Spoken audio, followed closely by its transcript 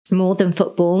more than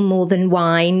football, more than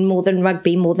wine, more than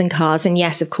rugby, more than cars. And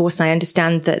yes, of course, I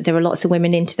understand that there are lots of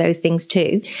women into those things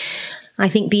too. I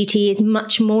think beauty is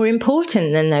much more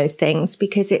important than those things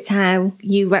because it's how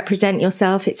you represent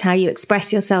yourself. It's how you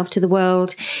express yourself to the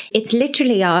world. It's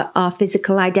literally our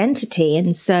physical identity.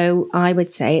 And so I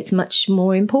would say it's much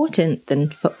more important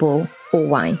than football or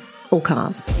wine or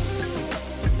cars.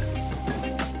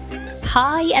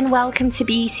 Hi and welcome to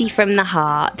Beauty from the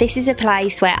Heart. This is a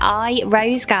place where I,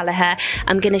 Rose Gallagher,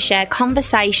 am going to share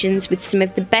conversations with some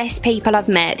of the best people I've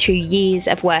met through years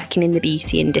of working in the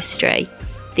beauty industry.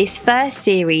 This first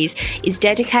series is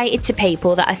dedicated to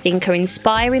people that I think are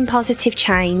inspiring positive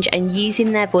change and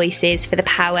using their voices for the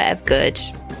power of good.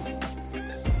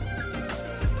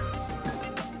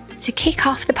 To kick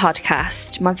off the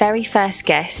podcast, my very first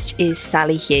guest is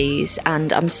Sally Hughes,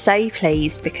 and I'm so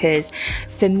pleased because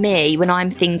for me, when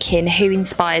I'm thinking who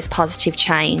inspires positive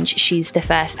change, she's the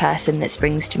first person that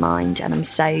springs to mind, and I'm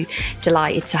so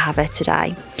delighted to have her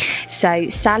today. So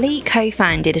Sally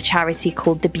co-founded a charity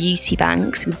called the Beauty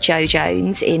Banks with Jo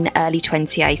Jones in early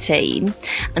 2018,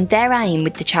 and their aim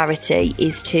with the charity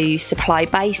is to supply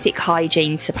basic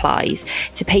hygiene supplies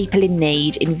to people in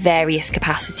need in various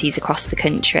capacities across the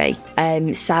country.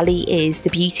 Sally is the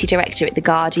beauty director at The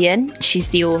Guardian. She's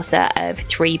the author of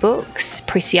 3 books.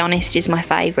 Pretty Honest is my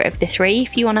favourite of the 3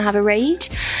 if you want to have a read.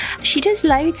 She does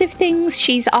loads of things.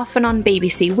 She's often on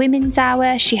BBC Women's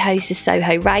Hour. She hosts a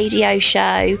Soho radio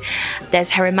show.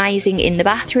 There's her amazing In the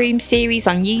Bathroom series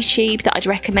on YouTube that I'd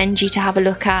recommend you to have a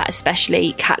look at,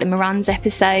 especially Caitlin Moran's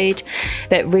episode.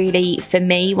 But really, for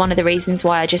me, one of the reasons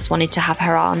why I just wanted to have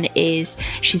her on is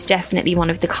she's definitely one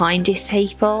of the kindest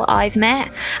people I've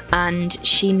met. And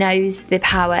she knows the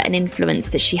power and influence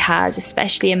that she has,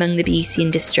 especially among the beauty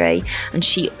industry. And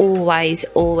she always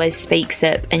speaks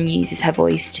up and uses her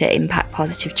voice to impact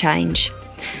positive change.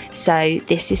 So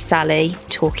this is Sally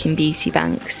talking Beauty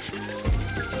Banks.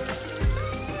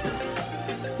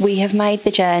 We have made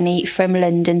the journey from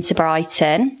London to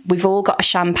Brighton. We've all got a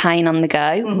champagne on the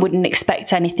go. Wouldn't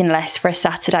expect anything less for a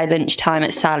Saturday lunchtime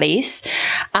at Sally's.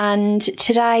 And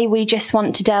today we just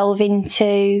want to delve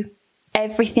into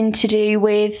everything to do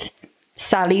with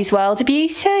Sally's World of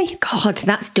Beauty. God,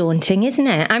 that's daunting, isn't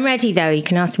it? I'm ready though. You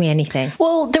can ask me anything.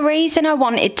 Well, the reason I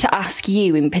wanted to ask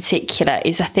you in particular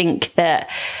is I think that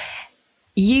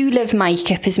you love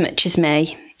makeup as much as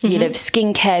me. You love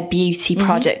skincare, beauty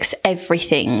products,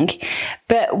 everything.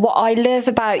 But what I love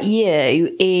about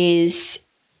you is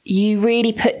you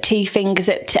really put 2 fingers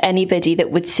up to anybody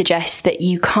that would suggest that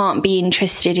you can't be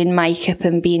interested in makeup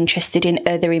and be interested in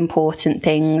other important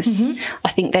things. I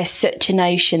think there's such a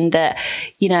notion that,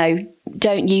 you know,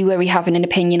 don't you worry having an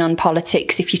opinion on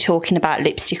politics if you're talking about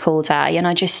lipstick all day. And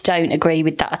I just don't agree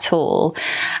with that at all.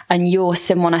 And you're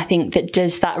someone I think that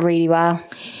does that really well.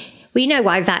 Well, you know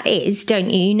why that is,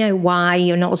 don't you? You know why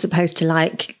you're not supposed to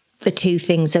like the 2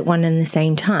 things at one and the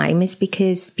same time is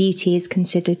because beauty is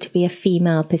considered to be a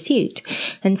female pursuit.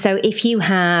 And so if you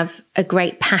have a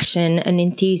great passion and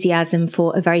enthusiasm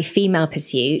for a very female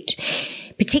pursuit,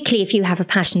 particularly if you have a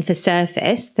passion for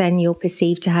surface, then you're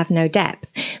perceived to have no depth.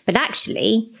 But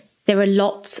actually, there are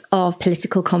lots of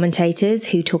political commentators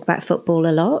who talk about football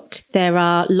a lot. There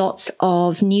are lots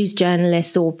of news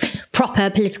journalists or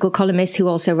proper political columnists who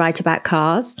also write about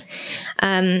cars.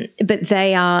 But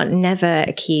they are never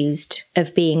accused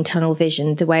of being tunnel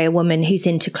visioned the way a woman who's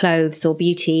into clothes or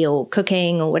beauty or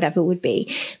cooking or whatever would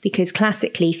be. Because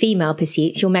classically, female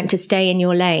pursuits, you're meant to stay in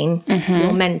your lane.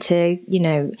 You're meant to, you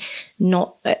know,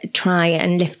 not try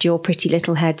and lift your pretty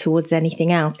little head towards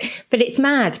anything else. But it's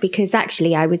mad because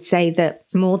actually I would say that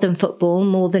more than football,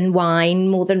 more than wine,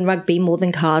 more than rugby, more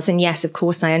than cars. And yes, of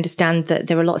course, I understand that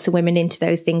there are lots of women into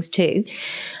those things too.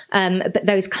 But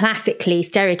those classically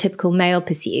stereotypical male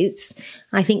pursuits,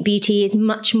 I think beauty is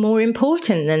much more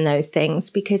important than those things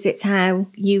because it's how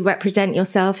you represent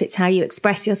yourself. It's how you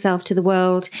express yourself to the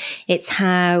world. It's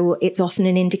often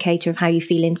an indicator of how you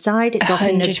feel inside. It's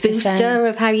often 100%. A booster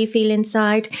of how you feel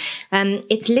inside.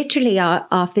 It's literally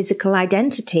our physical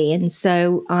identity. And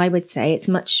so I would say it's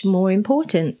much more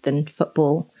important than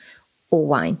football or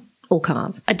wine or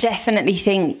cars. I definitely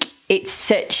think it's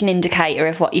such an indicator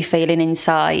of what you're feeling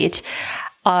inside.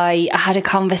 I had a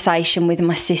conversation with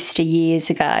my sister years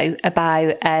ago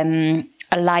about a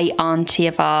late auntie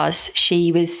of ours.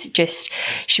 She was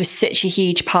such a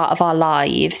huge part of our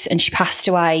lives, and she passed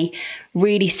away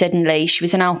really suddenly. She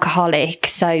was an alcoholic,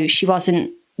 so she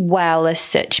wasn't well as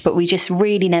such, but we just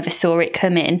really never saw it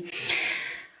coming.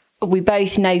 We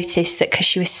both noticed that because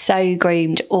she was so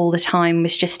groomed all the time,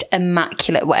 was just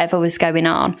immaculate, whatever was going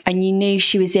on. And you knew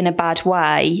she was in a bad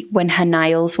way when her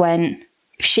nails went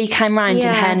if she came round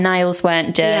and her nails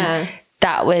weren't done,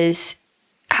 that was,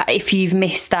 if you've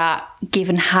missed that,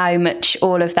 given how much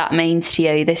all of that means to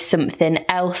you, there's something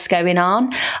else going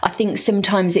on. I think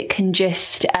sometimes it can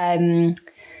just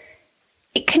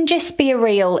be a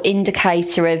real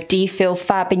indicator of, do you feel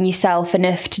fab in yourself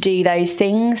enough to do those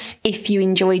things if you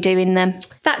enjoy doing them?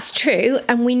 That's true.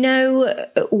 And we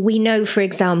know, for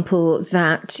example,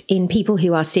 that in people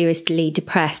who are seriously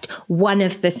depressed, one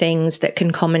of the things that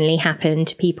can commonly happen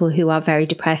to people who are very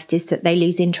depressed is that they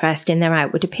lose interest in their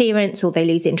outward appearance, or they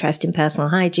lose interest in personal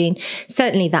hygiene.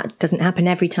 Certainly that doesn't happen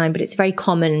every time, but it's a very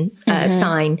common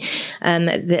sign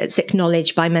that's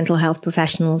acknowledged by mental health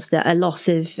professionals, that a loss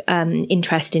of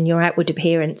interest in your outward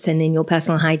appearance and in your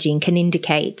personal hygiene can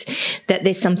indicate that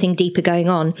there's something deeper going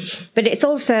on. But it's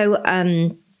also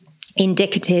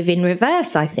indicative in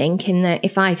reverse, I think, in that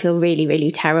if I feel really,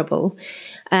 really terrible,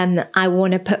 I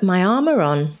want to put my armour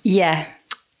on. Yeah.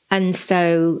 And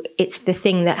so it's the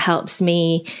thing that helps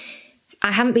me.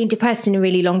 I haven't been depressed in a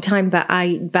really long time, but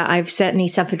I've certainly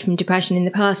suffered from depression in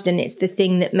the past, and it's the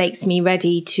thing that makes me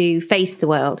ready to face the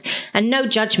world. And no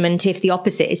judgment if the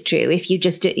opposite is true. If you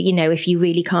just, if you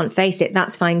really can't face it,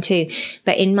 that's fine too.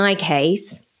 But in my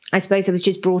case, I suppose I was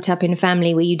just brought up in a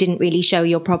family where you didn't really show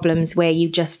your problems, where you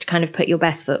just kind of put your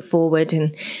best foot forward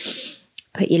and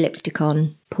put your lipstick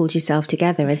on, pulled yourself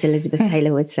together, as Elizabeth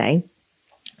Taylor would say.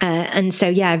 And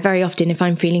so, very often if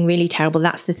I'm feeling really terrible,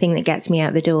 that's the thing that gets me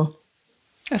out the door.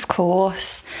 Of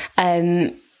course.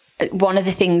 One of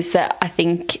the things that I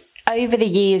think over the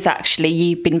years, actually,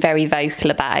 you've been very vocal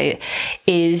about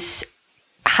is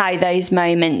how those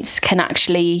moments can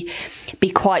actually be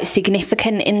quite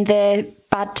significant in the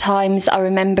bad times. I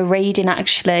remember reading,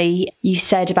 actually, you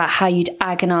said about how you'd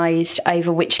agonised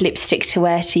over which lipstick to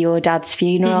wear to your dad's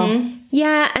funeral. Mm-hmm.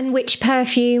 Yeah, and which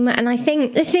perfume. And I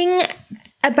think the thing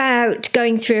about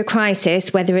going through a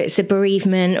crisis, whether it's a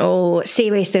bereavement or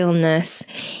serious illness,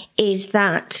 is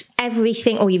that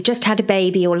everything, or you've just had a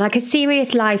baby, or like a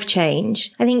serious life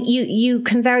change, I think you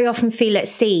can very often feel at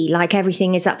sea, like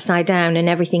everything is upside down and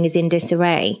everything is in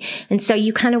disarray. And so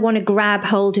you kind of want to grab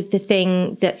hold of the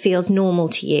thing that feels normal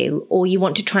to you, or you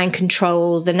want to try and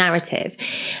control the narrative.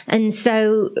 And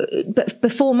so, but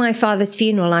before my father's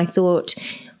funeral, I thought,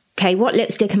 okay, what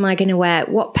lipstick am I going to wear?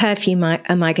 What perfume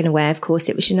am I going to wear? Of course,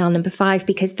 it was Chanel No. 5,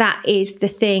 because that is the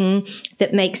thing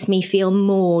that makes me feel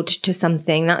moored to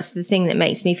something. That's the thing that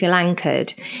makes me feel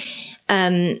anchored.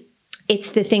 It's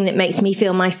the thing that makes me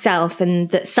feel myself, and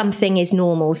that something is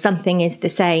normal, something is the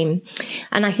same.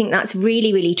 And I think that's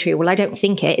really, really true. Well, I don't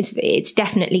think it's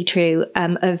definitely true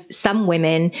of some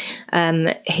women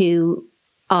who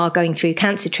are going through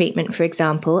cancer treatment, for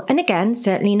example. And again,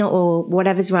 certainly not all,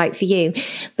 whatever's right for you.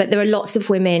 But there are lots of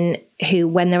women who,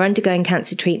 when they're undergoing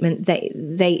cancer treatment,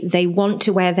 they want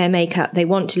to wear their makeup. They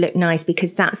want to look nice,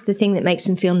 because that's the thing that makes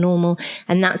them feel normal.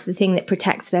 And that's the thing that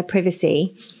protects their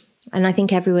privacy. And I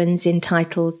think everyone's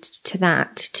entitled to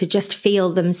that, to just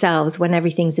feel themselves when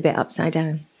everything's a bit upside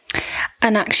down.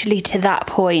 And actually, to that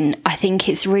point, I think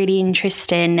it's really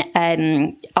interesting.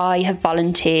 I have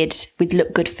volunteered with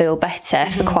Look Good, Feel Better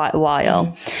for quite a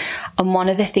while. And one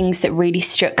of the things that really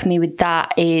struck me with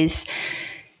that is,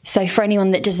 so for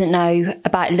anyone that doesn't know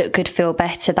about Look Good, Feel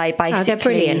Better, they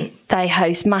basically, they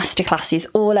host masterclasses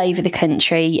all over the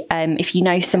country. If you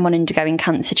know someone undergoing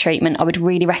cancer treatment, I would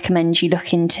really recommend you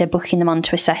look into booking them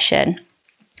onto a session.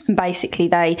 And basically,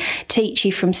 they teach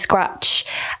you from scratch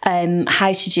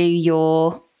how to do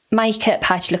your makeup,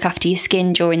 how to look after your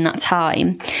skin during that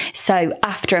time. So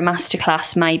after a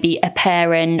masterclass, maybe a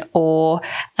parent or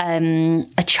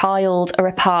a child or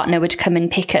a partner would come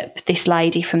and pick up this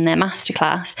lady from their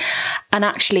masterclass. And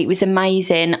actually, it was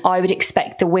amazing. I would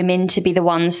expect the women to be the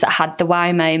ones that had the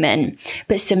wow moment,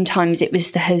 but sometimes it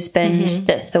was the husband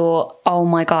that thought, oh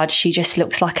my God, she just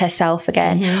looks like herself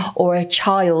again. Or a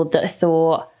child that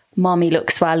thought, Mommy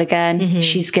looks well again.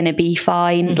 She's going to be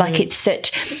fine. Like it's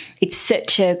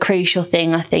such a crucial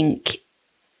thing, I think,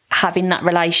 having that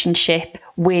relationship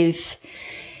with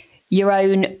your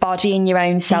own body and your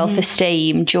own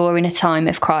self-esteem during a time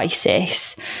of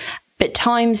crisis. But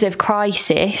times of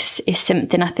crisis is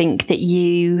something I think that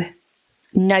you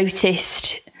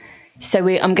noticed. So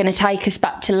I'm going to take us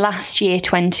back to last year,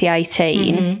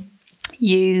 2018.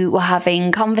 You were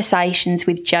having conversations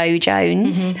with Jo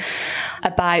Jones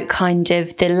about kind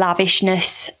of the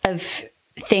lavishness of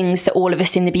things that all of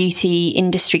us in the beauty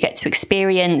industry get to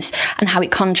experience, and how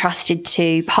it contrasted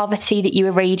to poverty that you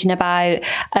were reading about.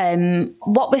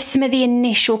 What were some of the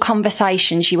initial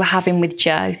conversations you were having with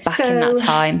Jo back in that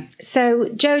time? So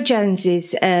Jo Jones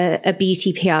is a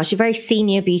beauty PR. She's a very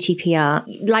senior beauty PR.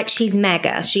 Like, she's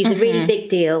mega. She's a really big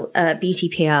deal beauty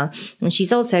PR. And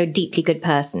she's also a deeply good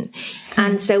person.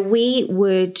 And so we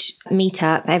would meet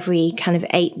up every kind of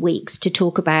 8 weeks to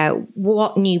talk about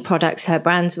what new products her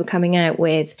brands were coming out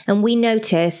with. And we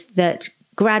noticed that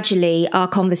gradually our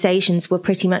conversations were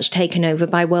pretty much taken over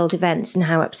by world events and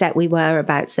how upset we were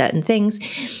about certain things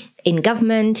in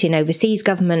government, in overseas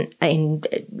government, in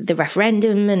the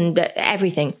referendum and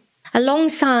everything.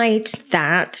 Alongside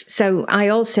that, so I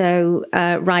also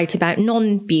write about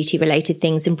non-beauty related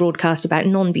things and broadcast about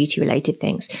non-beauty related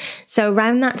things. So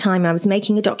around that time, I was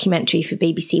making a documentary for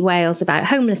BBC Wales about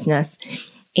homelessness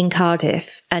in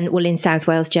Cardiff and, well, in South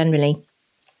Wales generally.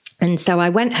 And so I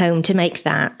went home to make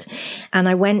that, and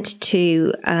I went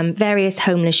to various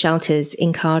homeless shelters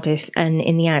in Cardiff and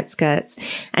in the outskirts.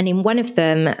 And in one of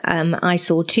them, I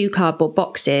saw 2 cardboard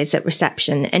boxes at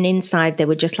reception, and inside there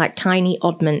were just like tiny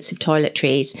oddments of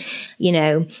toiletries, you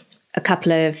know, a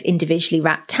couple of individually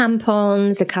wrapped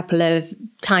tampons, a couple of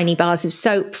tiny bars of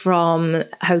soap from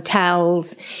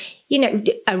hotels, you know,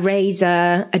 a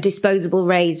razor, a disposable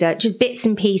razor, just bits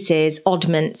and pieces,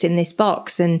 oddments in this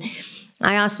box. And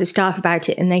I asked the staff about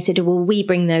it, and they said, well, we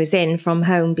bring those in from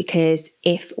home because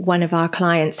if one of our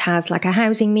clients has like a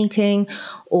housing meeting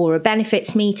or a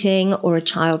benefits meeting or a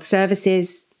child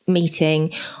services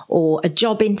meeting or a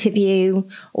job interview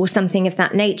or something of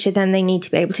that nature, then they need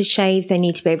to be able to shave. They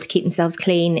need to be able to keep themselves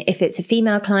clean. If it's a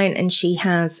female client and she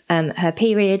has her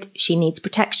period, she needs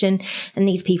protection, and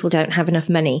these people don't have enough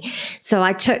money. So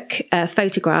I took a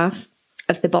photograph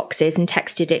of the boxes and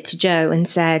texted it to Jo and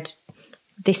said,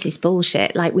 this is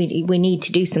bullshit. Like, we need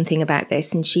to do something about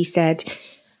this. And she said,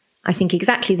 I think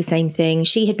exactly the same thing.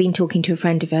 She had been talking to a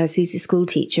friend of hers who's a school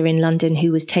teacher in London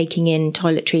who was taking in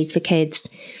toiletries for kids.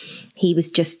 He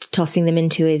was just tossing them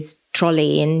into his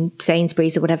trolley in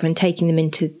Sainsbury's or whatever and taking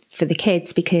them for the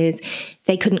kids because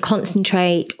they couldn't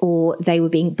concentrate, or they were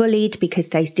being bullied because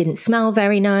they didn't smell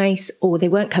very nice, or they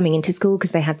weren't coming into school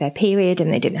because they had their period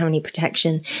and they didn't have any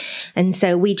protection. And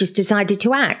so we just decided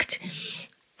to act.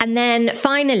 And then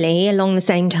finally, along the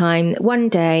same time, one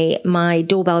day my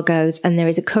doorbell goes and there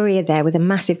is a courier there with a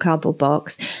massive cardboard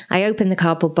box. I open the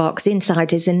cardboard box.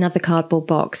 Inside is another cardboard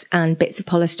box and bits of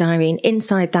polystyrene.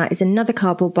 Inside that is another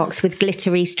cardboard box with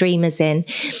glittery streamers in.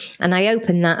 And I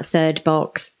open that third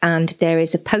box and there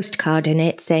is a postcard in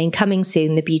it saying, coming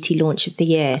soon, the beauty launch of the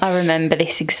year. I remember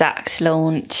this exact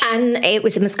launch. And it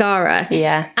was a mascara.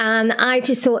 Yeah. And I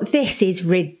just thought, this is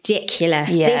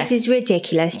ridiculous. Yeah. This is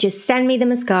ridiculous. Just send me the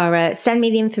mascara. Send me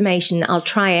the information, I'll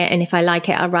try it, and if I like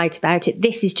it, I'll write about it.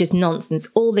 This is just nonsense,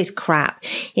 all this crap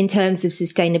in terms of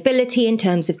sustainability, in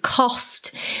terms of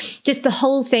cost. Just the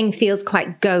whole thing feels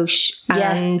quite gauche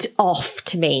and off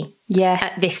to me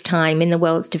at this time in the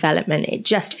world's development. It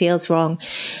just feels wrong.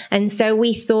 And so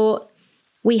we thought,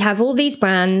 we have all these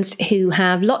brands who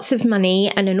have lots of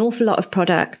money and an awful lot of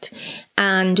product,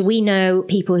 and we know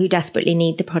people who desperately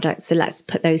need the product. So let's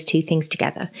put those two things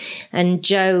together. And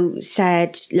Jo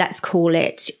said, let's call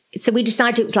it. So we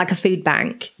decided it was like a food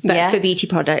bank, but for beauty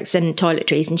products and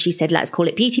toiletries. And she said, let's call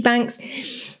it Beauty Banks.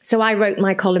 So I wrote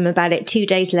my column about it 2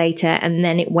 days later, and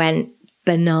then it went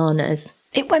bananas.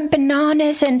 It went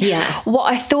bananas. And what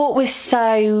I thought was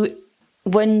so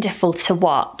wonderful to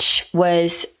watch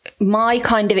was my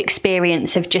kind of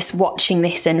experience of just watching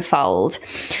this unfold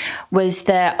was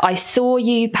that I saw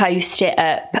you post it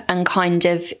up, and kind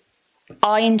of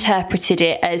I interpreted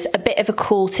it as a bit of a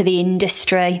call to the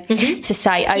industry to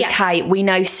say, okay, we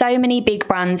know so many big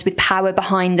brands with power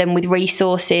behind them, with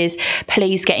resources,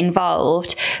 please get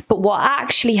involved. But what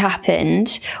actually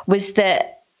happened was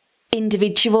that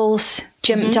individuals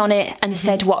jumped on it and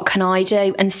said, what can I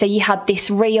do? And so you had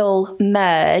this real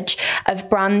merge of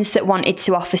brands that wanted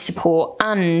to offer support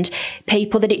and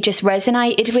people that it just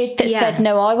resonated with that said,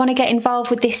 no, I want to get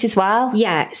involved with this as well.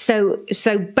 Yeah. So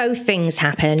both things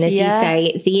happen, as you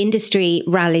say. The industry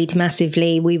rallied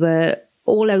massively. We were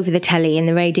all over the telly and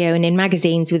the radio and in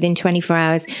magazines within 24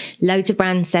 hours. Loads of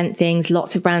brands sent things.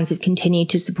 Lots of brands have continued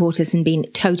to support us and been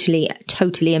totally,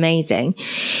 totally amazing.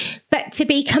 But to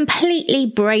be completely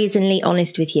brazenly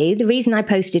honest with you, the reason I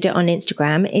posted it on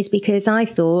Instagram is because I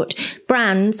thought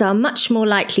brands are much more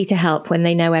likely to help when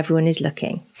they know everyone is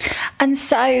looking. And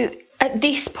so at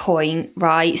this point,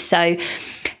 right, so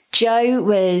Jo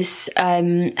was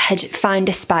had found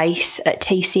a space at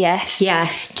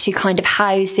TCS to kind of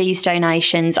house these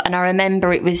donations. And I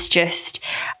remember it was just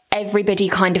everybody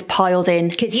kind of piled in.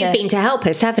 Because you've been to help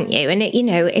us, haven't you? And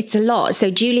it's a lot. So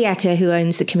Julietta, who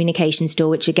owns the Communication Store,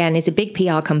 which again is a big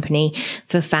PR company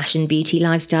for fashion, beauty,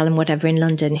 lifestyle and whatever in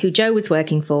London, who Joe was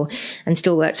working for and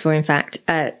still works for, in fact,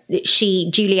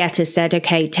 Julietta said,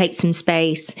 okay, take some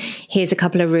space. Here's a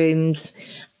couple of rooms.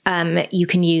 You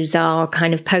can use our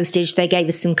kind of postage. They gave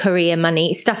us some courier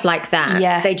money, stuff like that.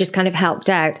 Yeah. They just kind of helped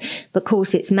out. But of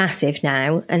course, it's massive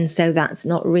now. And so that's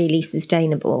not really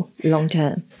sustainable long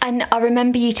term. And I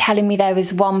remember you telling me there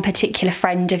was one particular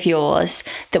friend of yours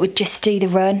that would just do the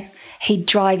run. He'd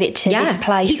drive it to this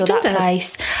place or that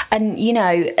place. And,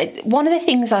 one of the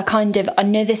things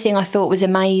another thing I thought was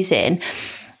amazing,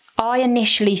 I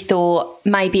initially thought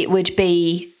maybe it would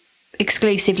be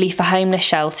exclusively for homeless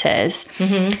shelters,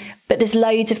 but there's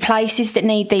loads of places that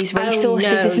need these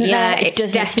resources, isn't there? It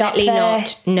doesn't stop there.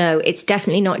 No, it's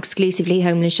definitely not exclusively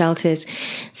homeless shelters.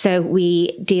 So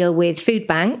we deal with food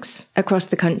banks across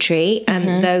the country,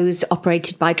 those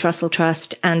operated by Trussell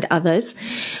Trust and others.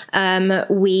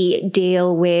 We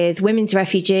deal with women's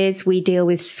refuges. We deal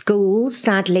with schools.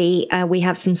 Sadly, we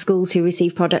have some schools who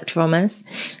receive product from us,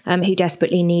 who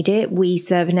desperately need it. We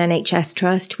serve an NHS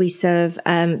trust. We serve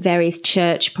various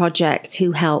church projects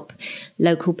who help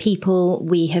local people.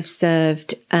 We have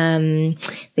served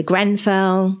the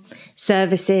Grenfell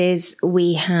services.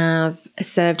 We have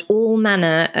served all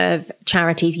manner of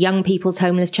charities, young people's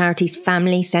homeless charities,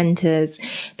 family centres.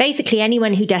 Basically,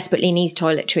 anyone who desperately needs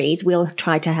toiletries, we'll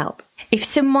try to help. If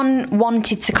someone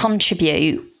wanted to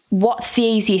contribute, what's the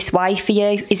easiest way for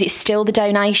you? Is it still the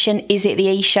donation? Is it the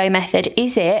e-show method?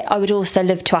 Is it, I would also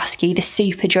love to ask you, the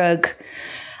Superdrug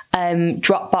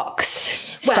Dropbox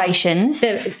stations?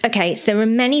 So there are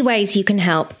many ways you can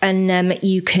help, and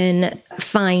you can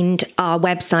find our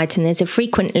website, and there's a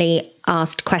frequently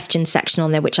asked questions section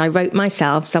on there, which I wrote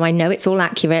myself, so I know it's all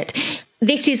accurate.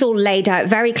 This is all laid out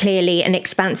very clearly and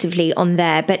expansively on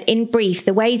there, but in brief,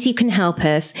 the ways you can help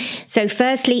us. So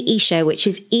firstly, eShow, which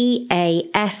is easho.co.uk,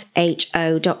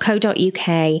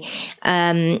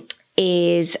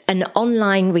 is an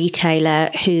online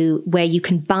retailer where you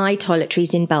can buy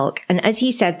toiletries in bulk. And as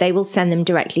you said, they will send them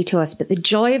directly to us. But the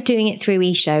joy of doing it through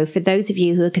eShow, for those of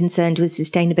you who are concerned with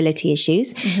sustainability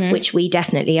issues, which we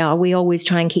definitely are, we always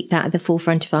try and keep that at the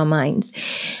forefront of our minds.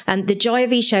 The joy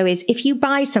of eShow is if you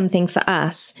buy something for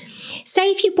us, say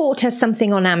if you bought us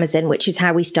something on Amazon, which is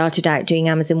how we started out doing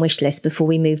Amazon wish list before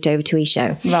we moved over to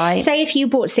eShow. Right. Say if you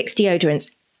bought 6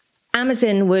 deodorants,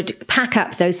 Amazon would pack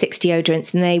up those 6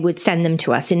 deodorants and they would send them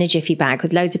to us in a jiffy bag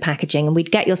with loads of packaging, and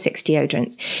we'd get your 6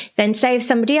 deodorants. Then say if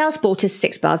somebody else bought us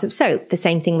 6 bars of soap, the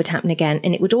same thing would happen again,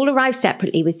 and it would all arrive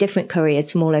separately with different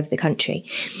couriers from all over the country.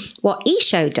 What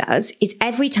eShow does is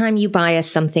every time you buy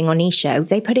us something on eShow,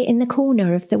 they put it in the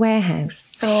corner of the warehouse.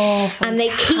 Oh, fantastic. And they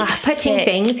keep putting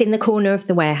things in the corner of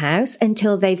the warehouse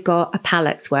until they've got a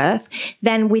pallet's worth.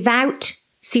 Then without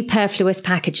superfluous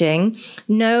packaging,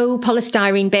 no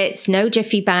polystyrene bits, no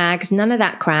jiffy bags, none of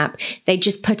that crap. They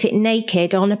just put it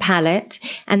naked on a pallet,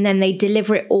 and then they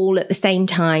deliver it all at the same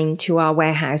time to our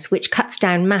warehouse, which cuts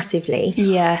down massively.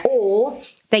 Yeah. Or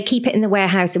they keep it in the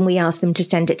warehouse and we ask them to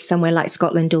send it to somewhere like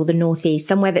Scotland or the North East,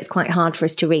 somewhere that's quite hard for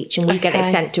us to reach, and we get it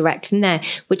sent direct from there,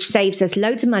 which saves us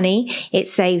loads of money. It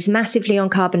saves massively on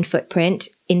carbon footprint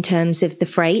in terms of the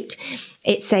freight.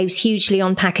 It saves hugely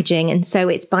on packaging. And so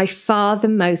it's by far the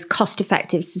most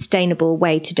cost-effective, sustainable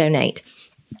way to donate.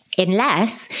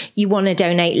 Unless you want to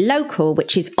donate local,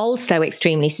 which is also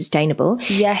extremely sustainable.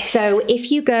 Yes. So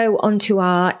if you go onto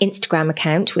our Instagram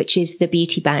account, which is The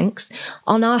Beauty Banks,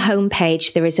 on our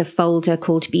homepage, there is a folder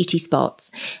called Beauty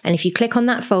Spots. And if you click on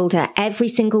that folder, every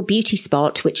single beauty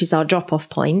spot, which is our drop-off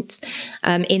points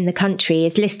in the country,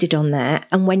 is listed on there.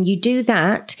 And when you do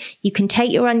that, you can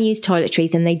take your unused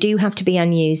toiletries, and they do have to be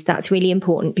unused. That's really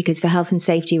important because for health and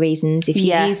safety reasons, if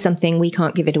you use something, we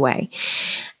can't give it away.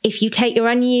 If you take your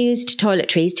unused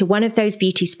toiletries to one of those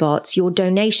beauty spots, your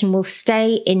donation will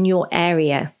stay in your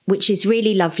area, which is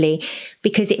really lovely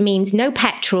because it means no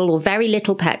petrol or very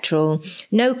little petrol,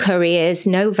 no couriers,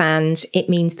 no vans. It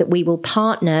means that we will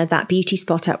partner that beauty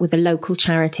spot up with a local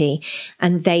charity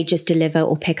and they just deliver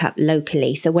or pick up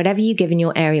locally. So whatever you give in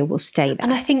your area will stay there.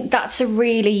 And I think that's a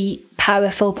really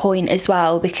powerful point as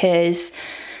well, because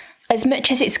as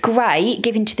much as it's great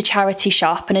giving to the charity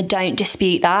shop, and I don't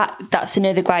dispute that, that's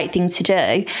another great thing to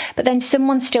do, but then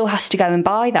someone still has to go and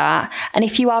buy that. And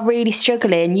if you are really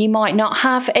struggling, you might not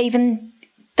have even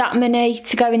that money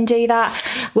to go and do that?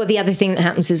 Well, the other thing that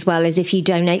happens as well is if you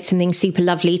donate something super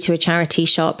lovely to a charity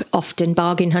shop, often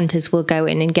bargain hunters will go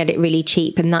in and get it really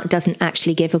cheap, and that doesn't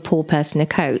actually give a poor person a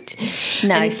coat.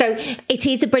 No. And so it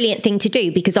is a brilliant thing to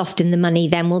do, because often the money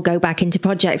then will go back into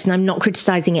projects, and I'm not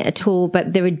criticising it at all,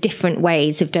 but there are different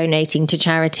ways of donating to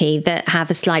charity that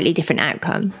have a slightly different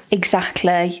outcome.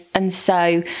 Exactly. And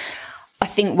so I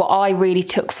think what I really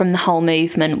took from the whole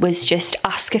movement was just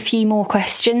ask a few more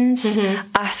questions,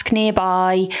 ask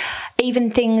nearby,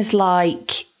 even things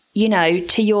like, you know,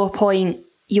 to your point,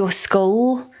 your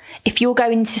school. If you're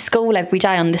going to school every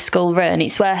day on the school run,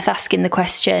 it's worth asking the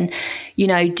question, you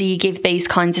know, do you give these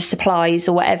kinds of supplies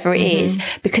or whatever it is?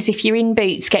 Because if you're in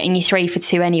Boots getting your 3 for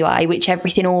 2 anyway, which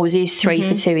everything always is 3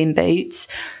 for 2 in Boots,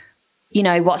 you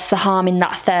know, what's the harm in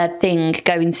that third thing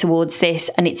going towards this?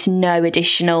 And it's no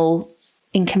additional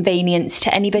inconvenience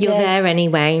to anybody. You're there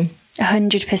anyway.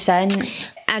 100%.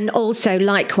 And also,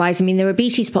 likewise, I mean, there are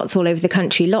beauty spots all over the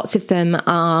country. Lots of them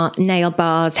are nail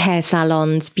bars, hair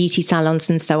salons, beauty salons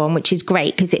and so on, which is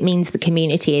great because it means the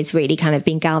community is really kind of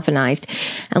being galvanised.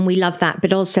 And we love that.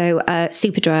 But also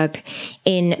Superdrug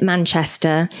in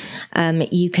Manchester,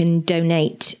 you can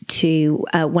donate to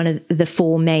one of the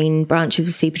 4 main branches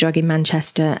of Superdrug in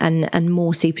Manchester, and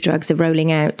more Superdrugs are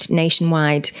rolling out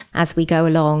nationwide as we go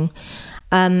along.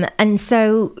 And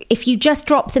so if you just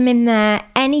drop them in there,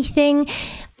 anything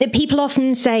that people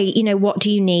often say, you know, what do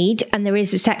you need? And there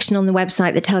is a section on the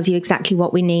website that tells you exactly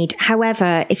what we need.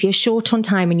 However, if you're short on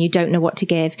time and you don't know what to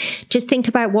give, just think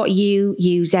about what you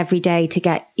use every day to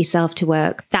get yourself to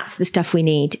work. That's the stuff we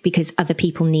need, because other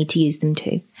people need to use them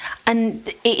too. And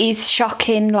it is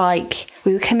shocking. Like,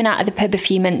 we were coming out of the pub a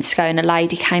few months ago and a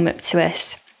lady came up to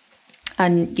us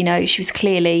and, you know, she was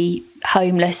clearly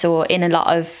homeless or in a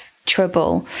lot of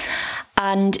trouble,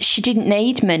 and she didn't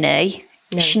need money.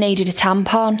 She needed a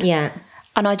tampon. Yeah.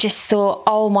 And I just thought,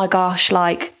 oh my gosh,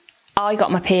 like, I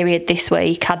got my period this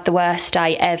week, had the worst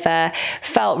day ever,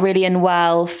 felt really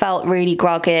unwell, felt really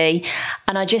groggy.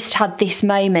 And I just had this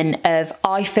moment of,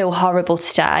 I feel horrible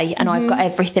today and I've got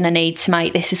everything I need to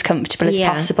make this as comfortable as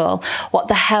possible. What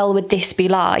the hell would this be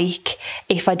like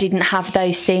if I didn't have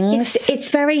those things? It's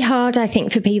very hard, I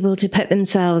think, for people to put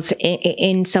themselves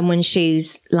in someone's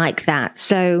shoes like that.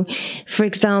 So, for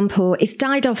example, it's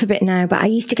died off a bit now, but I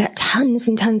used to get tons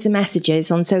and tons of messages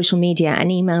on social media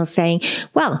and emails saying,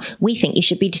 well, we think you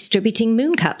should be distributing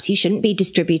moon cups. You shouldn't be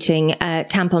distributing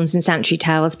tampons and sanitary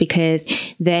towels because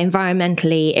they're environmentally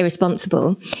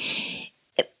irresponsible.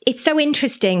 It's so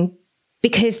interesting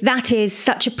because that is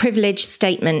such a privileged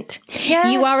statement.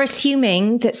 Yeah. You are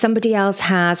assuming that somebody else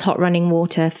has hot running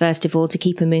water, first of all, to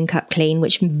keep a moon cup clean,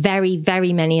 which very,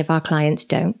 very many of our clients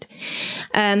don't.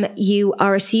 You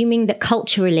are assuming that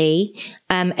culturally,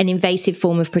 an invasive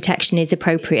form of protection is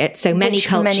appropriate. So many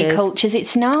cultures,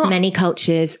 it's not. Many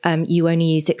cultures, you only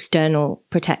use external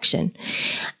protection.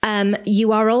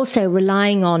 You are also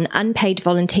relying on unpaid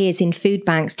volunteers in food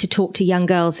banks to talk to young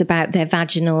girls about their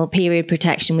vaginal period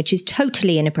protection, which is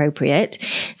totally inappropriate.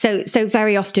 So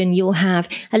very often you'll have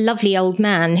a lovely old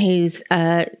man who's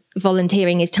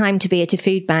volunteering his time to be at a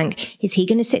food bank. Is he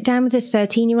going to sit down with a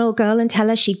 13-year-old girl and tell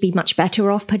her she'd be much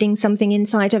better off putting something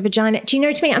inside her vagina? Do you know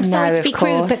what I mean? I'm sorry to be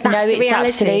crude, but that's the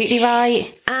reality. Absolutely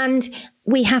right. And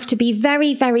we have to be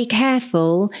very, very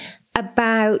careful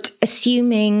about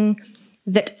assuming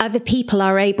that other people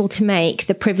are able to make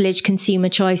the privileged consumer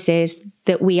choices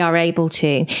that we are able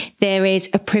to. There is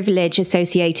a privilege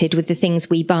associated with the things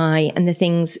we buy and the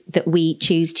things that we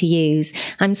choose to use.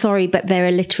 I'm sorry, but there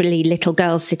are literally little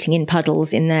girls sitting in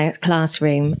puddles in their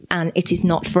classroom, and it is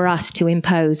not for us to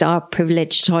impose our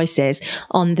privileged choices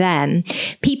on them.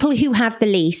 People who have the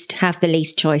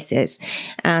least choices,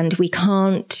 and we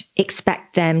can't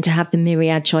expect them to have the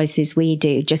myriad choices we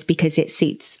do just because it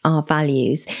suits our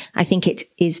values. I think it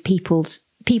is people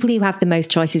who have the most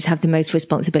choices have the most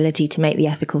responsibility to make the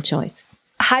ethical choice.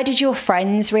 How did your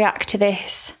friends react to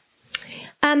this?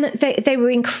 They were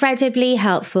incredibly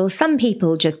helpful. Some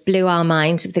people just blew our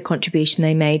minds with the contribution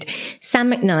they made.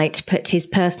 Sam McKnight put his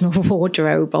personal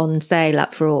wardrobe on sale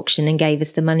up for auction and gave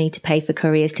us the money to pay for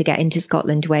couriers to get into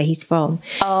Scotland, where he's from.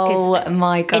 Oh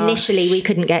my God. Initially, we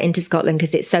couldn't get into Scotland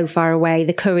because it's so far away.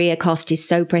 The courier cost is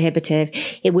so prohibitive.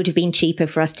 It would have been cheaper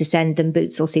for us to send them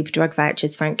Boots or Superdrug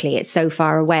vouchers, frankly. It's so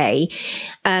far away.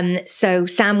 So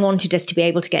Sam wanted us to be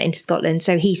able to get into Scotland.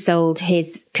 So he sold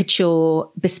his couture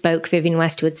bespoke Vivienne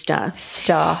Westwood stuff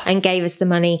and gave us the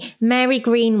money. Mary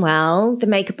Greenwell, the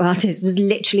makeup artist, was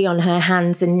literally on her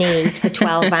hands and knees for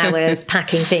 12 hours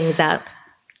packing things up.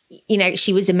 You know,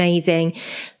 she was amazing.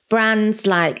 Brands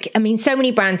so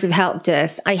many brands have helped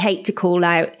us. I hate to call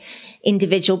out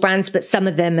individual brands, but some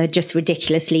of them are just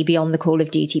ridiculously beyond the call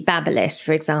of duty. Babyliss,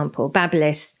 for example.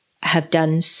 Babyliss have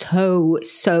done so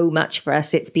much for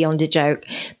us. It's beyond a joke.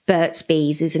 Burt's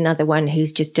Bees is another one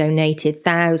who's just donated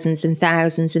thousands and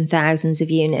thousands and thousands of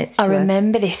units to us. I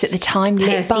remember this at the time.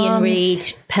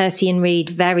 Percy and Reed,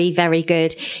 very, very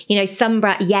good. You know, some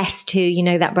Yes To, you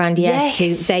know that brand Yes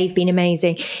To, they've been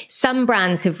amazing. Some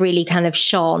brands have really kind of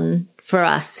shone for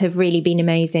us, have really been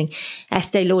amazing.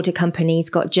 Estee Lauder Company's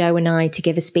got Joe and I to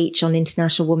give a speech on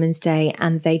International Women's Day,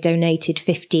 and they donated a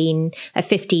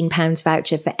 £15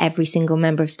 voucher for every single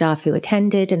member of staff who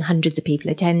attended, and hundreds of people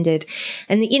attended.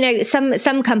 And, you know,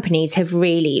 some companies have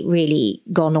really, really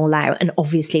gone all out. And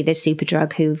obviously there's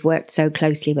Superdrug who've worked so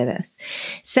closely with us.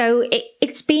 So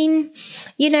it's been,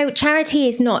 you know, charity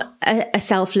is not a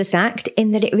selfless act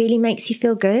in that it really makes you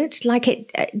feel good.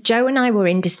 Like Joe and I were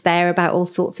in despair about all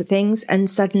sorts of things. And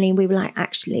suddenly we were like,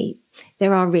 actually,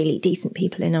 there are really decent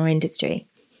people in our industry.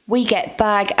 We get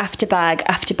bag after bag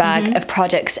after bag of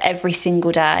products every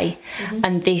single day.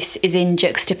 And this is in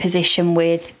juxtaposition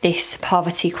with this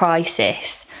poverty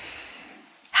crisis.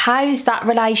 How's that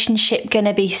relationship going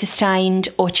to be sustained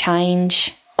or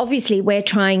change? Obviously, we're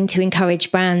trying to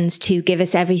encourage brands to give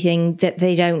us everything that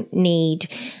they don't need.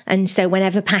 And so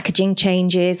whenever packaging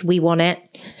changes, we want it.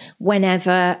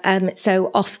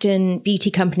 So often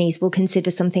beauty companies will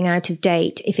consider something out of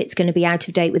date if it's going to be out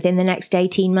of date within the next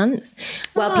 18 months.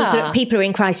 Well, people are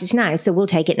in crisis now, so we'll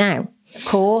take it now. Of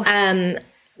course.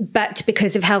 But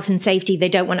because of health and safety, they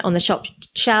don't want it on the shop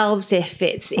shelves if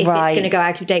it's going to go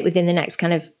out of date within the next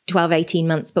kind of 12, 18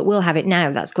 months. But we'll have it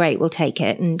now. That's great. We'll take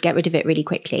it and get rid of it really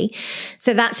quickly.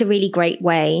 So that's a really great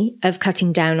way of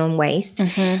cutting down on waste.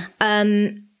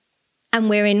 And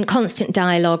we're in constant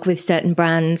dialogue with certain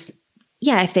brands.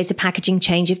 Yeah, if there's a packaging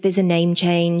change, if there's a name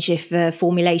change, if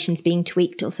formulation's being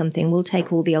tweaked or something, we'll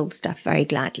take all the old stuff very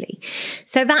gladly.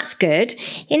 So that's good.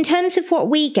 In terms of what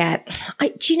we get,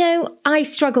 I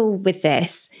struggle with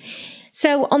this.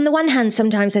 So on the one hand,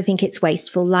 sometimes I think it's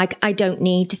wasteful. Like, I don't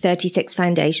need 36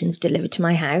 foundations delivered to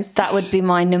my house. That would be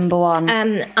my number one.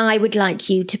 I would like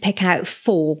you to pick out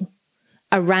 4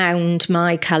 around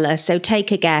my colour. So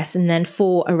take a guess and then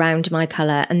 4 around my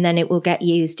colour, and then it will get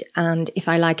used. And if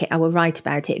I like it, I will write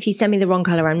about it. If you send me the wrong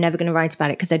colour, I'm never going to write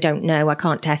about it because I don't know. I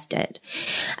can't test it.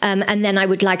 And then I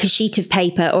would like a sheet of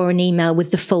paper or an email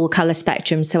with the full colour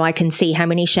spectrum so I can see how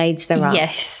many shades there are.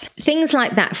 Yes. Things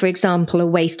like that, for example, are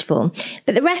wasteful.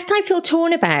 But the rest I feel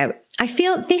torn about. I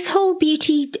feel this whole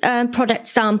beauty product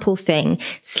sample thing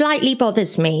slightly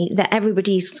bothers me, that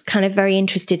everybody's kind of very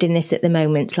interested in this at the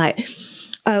moment. Like,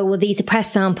 oh, well, these are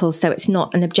press samples, so it's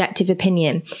not an objective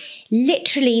opinion.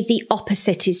 Literally the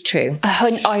opposite is true.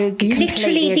 I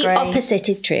completely agree. The opposite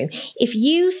is true. If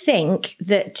you think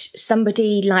that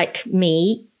somebody like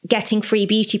me getting free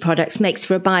beauty products makes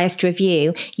for a biased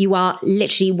review, you are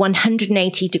literally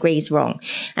 180 degrees wrong.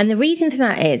 And the reason for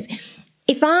that is,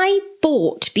 if I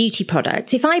bought beauty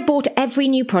products, if I bought every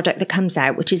new product that comes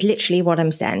out, which is literally what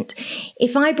I'm sent,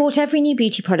 if I bought every new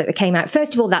beauty product that came out,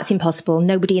 first of all, that's impossible.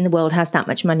 Nobody in the world has that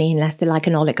much money unless they're like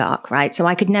an oligarch, right? So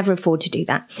I could never afford to do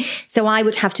that. So I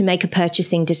would have to make a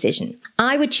purchasing decision.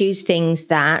 I would choose things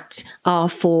that are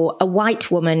for a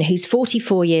white woman who's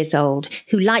 44 years old,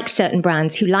 who likes certain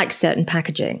brands, who likes certain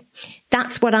packaging.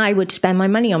 That's what I would spend my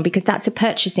money on, because that's a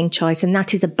purchasing choice and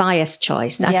that is a biased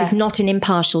choice. That is not an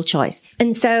impartial choice.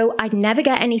 And so I'd never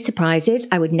get any surprises.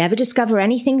 I would never discover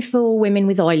anything for women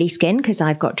with oily skin because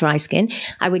I've got dry skin.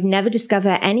 I would never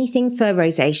discover anything for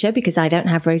rosacea because I don't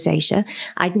have rosacea.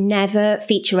 I'd never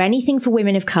feature anything for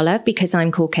women of colour because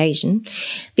I'm Caucasian,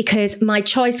 because my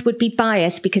choice would be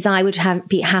biased because I would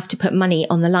have to put money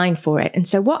on the line for it. And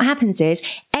so what happens is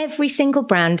every single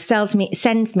brand sends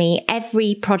me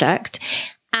every product,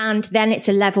 and then it's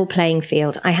a level playing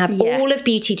field. I have all of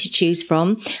beauty to choose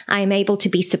from. I am able to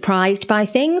be surprised by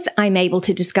things. I'm able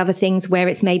to discover things where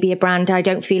it's maybe a brand I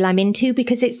don't feel I'm into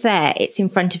because it's there. It's in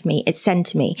front of me. It's sent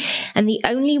to me. And the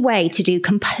only way to do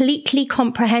completely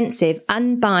comprehensive,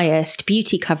 unbiased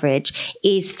beauty coverage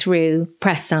is through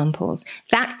press samples.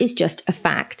 That is just a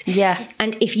fact. Yeah.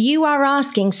 And if you are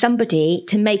asking somebody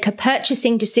to make a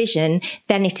purchasing decision,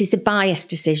 then it is a biased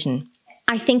decision.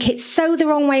 I think it's so the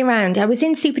wrong way around. I was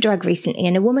in Superdrug recently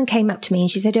and a woman came up to me and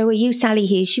she said, "Oh, are you Sally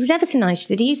Hughes?" She was ever so nice. She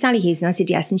said, "Are you Sally Hughes?" And I said,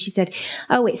 "Yes." And she said,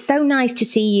 "Oh, it's so nice to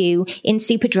see you in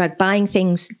Superdrug buying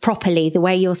things properly the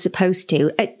way you're supposed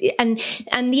to."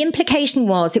 And the implication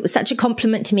was it was such a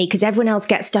compliment to me because everyone else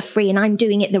gets stuff free and I'm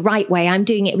doing it the right way. I'm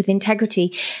doing it with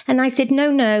integrity. And I said,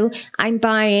 no, I'm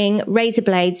buying razor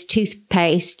blades,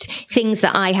 toothpaste, things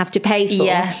that I have to pay for.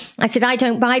 Yeah. I said, I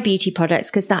don't buy beauty products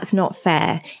because that's not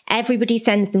fair. Everybody's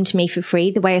sends them to me for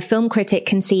free, the way a film critic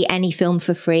can see any film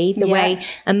for free, the way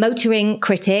a motoring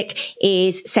critic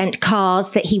is sent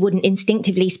cars that he wouldn't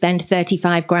instinctively spend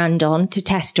 35 grand on to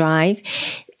test drive.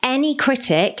 Any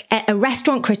critic, a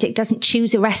restaurant critic doesn't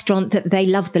choose a restaurant that they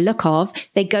love the look of.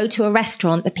 They go to a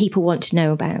restaurant that people want to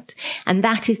know about. And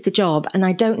that is the job. And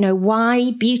I don't know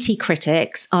why beauty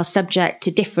critics are subject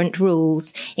to different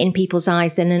rules in people's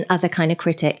eyes than an other kind of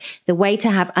critic. The way to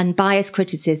have unbiased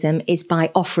criticism is by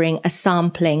offering a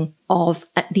sampling of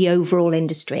the overall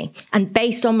industry. And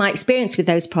based on my experience with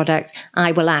those products,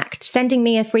 I will act. Sending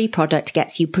me a free product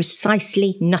gets you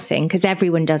precisely nothing because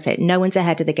everyone does it. No one's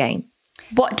ahead of the game.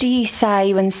 What do you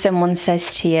say when someone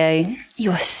says to you,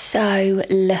 "You're so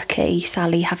lucky,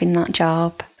 Sally, having that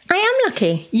job"? I am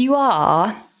lucky. You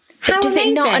are. But does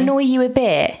it not annoy you a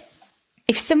bit?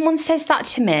 If someone says that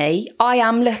to me, I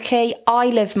am lucky. I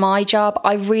love my job.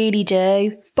 I really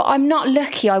do. But I'm not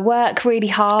lucky. I work really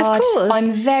hard. Of course.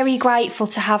 I'm very grateful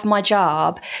to have my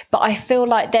job. But I feel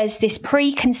like there's this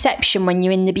preconception when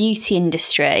you're in the beauty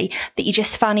industry that you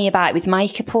just fanny about with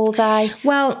makeup all day.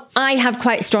 Well, I have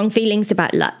quite strong feelings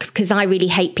about luck because I really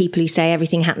hate people who say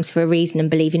everything happens for a reason and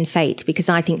believe in fate, because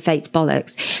I think fate's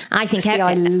bollocks. I think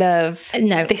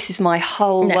this is my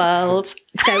whole world.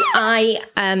 So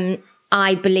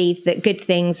I believe that good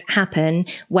things happen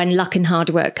when luck and hard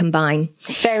work combine.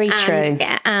 Very true.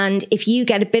 And if you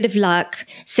get a bit of luck,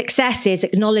 success is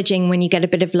acknowledging when you get a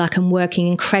bit of luck and working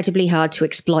incredibly hard to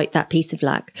exploit that piece of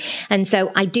luck. And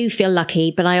so I do feel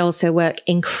lucky, but I also work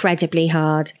incredibly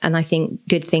hard. And I think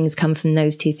good things come from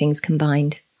those two things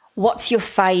combined. What's your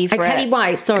favourite? I tell you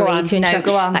why, sorry to interrupt.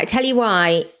 No, go on. I tell you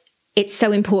why it's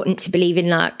so important to believe in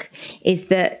luck is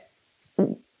that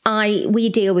we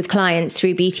deal with clients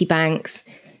through beauty banks.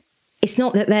 It's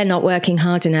not that they're not working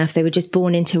hard enough. They were just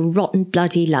born into rotten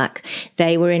bloody luck.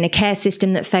 They were in a care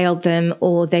system that failed them,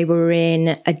 or they were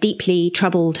in a deeply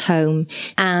troubled home.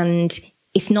 And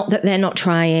it's not that they're not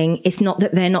trying. It's not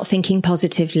that they're not thinking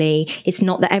positively. It's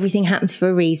not that everything happens for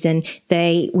a reason.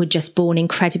 They were just born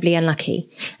incredibly unlucky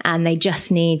and they just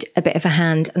need a bit of a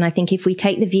hand. And I think if we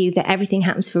take the view that everything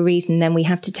happens for a reason, then we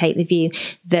have to take the view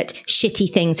that shitty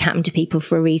things happen to people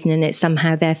for a reason and it's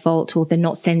somehow their fault, or they're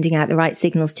not sending out the right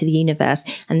signals to the universe.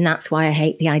 And that's why I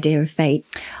hate the idea of fate.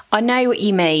 I know what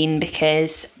you mean,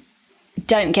 because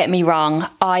don't get me wrong,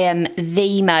 I am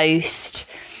the most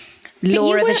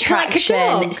law of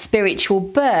attraction, spiritual,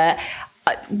 but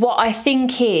what I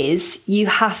think is you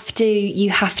have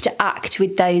to act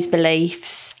with those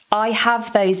beliefs. I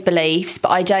have those beliefs, but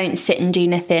I don't sit and do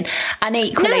nothing. And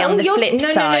equally on the flip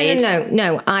side...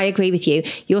 No, I agree with you.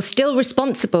 You're still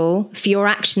responsible for your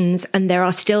actions and there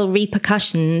are still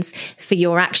repercussions for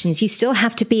your actions. You still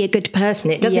have to be a good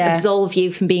person. It doesn't absolve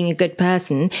you from being a good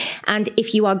person. And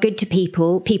if you are good to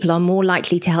people, people are more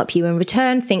likely to help you in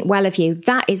return, think well of you.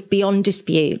 That is beyond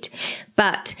dispute.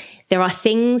 But there are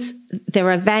events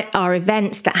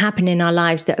that happen in our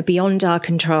lives that are beyond our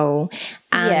control.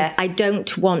 And I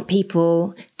don't want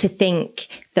people to think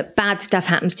that bad stuff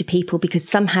happens to people because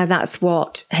somehow that's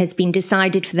what has been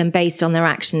decided for them based on their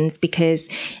actions, because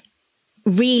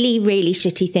really, really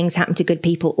shitty things happen to good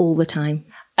people all the time.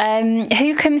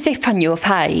 Who comes up on your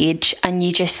page and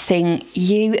you just think,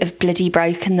 you have bloody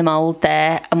broken the mould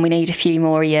there and we need a few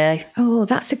more of you? Oh,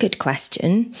 that's a good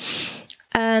question.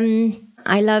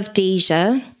 I love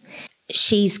Deja.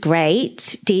 She's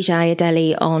great. Deja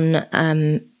Ayodele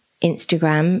on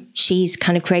Instagram. She's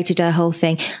kind of created her whole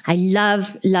thing. I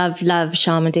love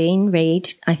Sharmadean Reid.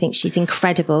 I think she's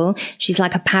incredible. She's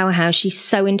like a powerhouse. She's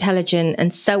so intelligent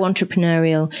and so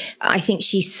entrepreneurial. I think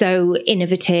she's so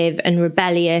innovative and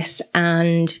rebellious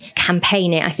and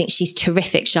campaigning. I think she's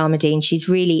terrific, Sharmadean. She's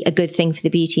really a good thing for the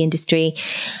beauty industry.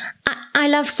 I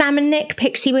love Sam and Nick,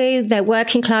 Pixie Woo. They're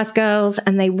working class girls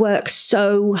and they work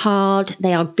so hard.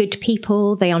 They are good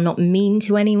people. They are not mean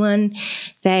to anyone.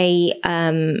 They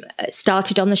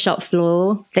started on the shop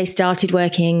floor. They started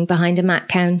working behind a Mac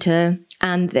counter.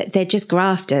 And they're just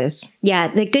grafters. Yeah,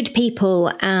 they're good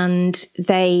people, and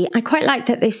I quite like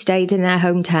that they've stayed in their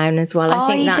hometown as well.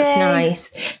 I think that's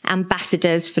nice.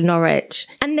 Ambassadors for Norwich.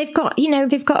 And they've got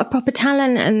a proper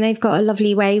talent and they've got a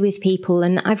lovely way with people.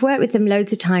 And I've worked with them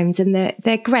loads of times and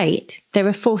they're great. They're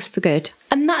a force for good.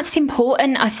 And that's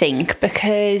important, I think,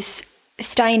 because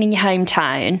staying in your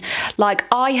hometown, like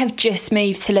I have just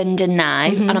moved to London now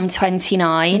and I'm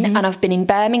 29 and I've been in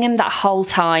Birmingham that whole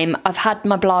time. I've had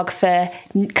my blog for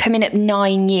coming up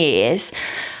 9 years,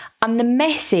 and the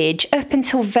message up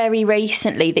until very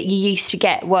recently that you used to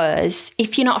get was,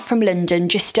 if you're not from London,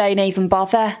 just don't even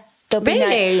bother.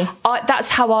 Really? That's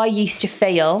how I used to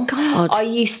feel. God. I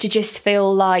used to just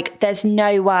feel like there's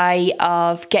no way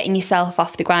of getting yourself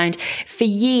off the ground. For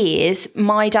years,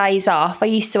 my days off, I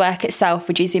used to work at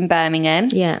Selfridges in Birmingham.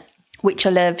 Yeah. Which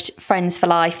I loved. Friends for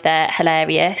life there,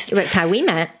 hilarious. That's how we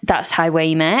met. That's how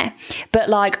we met. But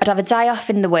like, I'd have a day off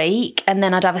in the week and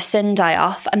then I'd have a Sunday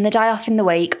off. And the day off in the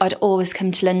week, I'd always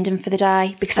come to London for the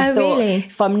day because I thought, really?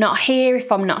 if I'm not here,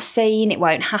 if I'm not seen, it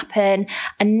won't happen.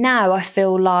 And now I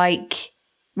feel like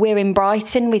we're in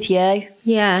Brighton with you.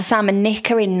 Yeah. Sam and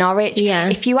Nick are in Norwich. Yeah.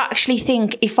 If you actually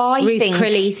think, Ruth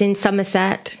Crilly's in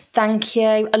Somerset. Thank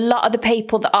you. A lot of the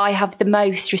people that I have the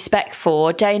most respect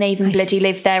for don't even bloody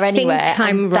live there anywhere.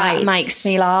 I'm right. That makes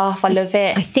me laugh. I love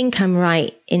it. I think I'm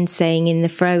right in saying In the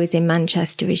Fro is in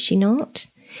Manchester, is she not?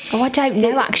 Oh, I don't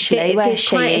know actually where There's she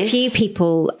quite is. a few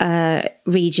people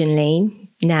regionally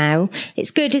now. It's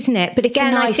good, isn't it? But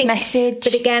again, it's a nice I think, message.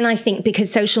 But again, I think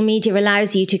because social media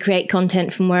allows you to create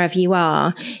content from wherever you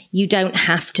are, you don't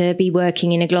have to be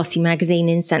working in a glossy magazine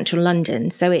in central London.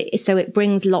 So it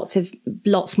brings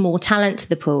lots more talent to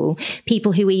the pool.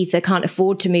 People who either can't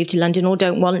afford to move to London or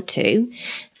don't want to,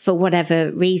 for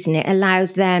whatever reason. It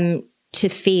allows them to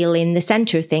feel in the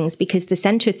centre of things because the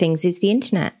centre of things is the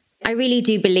internet. I really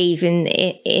do believe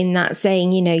in that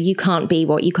saying, you know, you can't be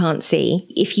what you can't see.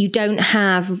 If you don't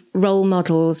have role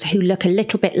models who look a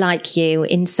little bit like you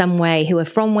in some way, who are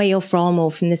from where you're from or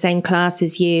from the same class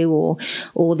as you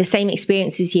or the same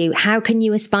experience as you, how can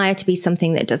you aspire to be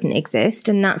something that doesn't exist?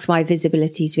 And that's why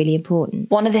visibility is really important.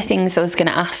 One of the things I was going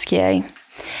to ask you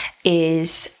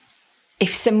is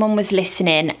if someone was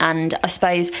listening, and I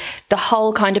suppose the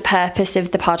whole kind of purpose of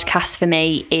the podcast for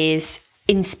me is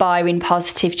inspiring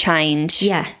positive change.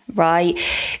 Yeah. Right?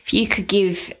 If you could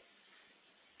give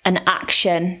an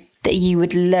action that you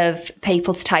would love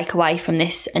people to take away from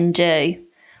this and do,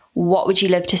 what would you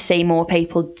love to see more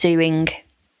people doing?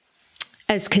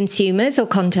 As consumers or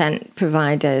content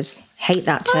providers? Hate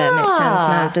that term. It sounds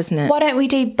mad, doesn't it? Why don't we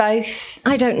do both?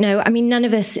 I don't know. I mean, none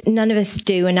of us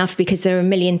do enough because there are a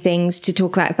million things to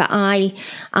talk about. But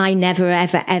I never,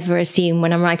 ever, ever assume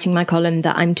when I'm writing my column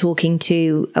that I'm talking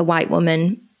to a white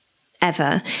woman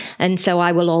ever. And so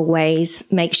I will always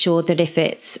make sure that if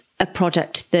it's a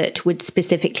product that would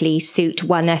specifically suit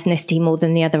one ethnicity more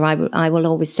than the other, I will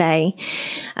always say.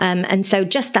 And so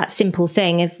just that simple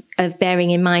thing of bearing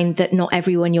in mind that not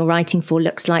everyone you're writing for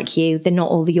looks like you. They're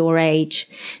not all your age.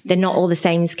 They're not all the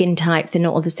same skin type. They're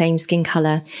not all the same skin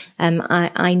colour.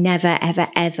 I never, ever,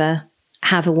 ever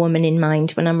have a woman in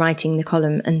mind when I'm writing the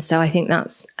column. And so I think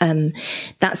that's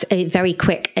a very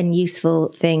quick and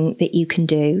useful thing that you can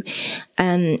do.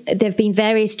 There have been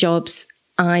various jobs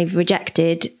I've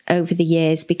rejected over the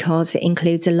years because it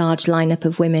includes a large lineup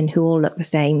of women who all look the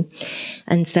same.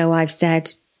 And so I've said,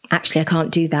 actually, I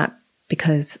can't do that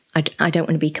because I don't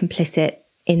want to be complicit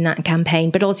in that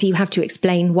campaign. But also you have to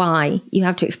explain why. You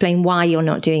have to explain why you're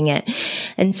not doing it.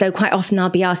 And so quite often I'll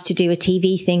be asked to do a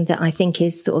TV thing that I think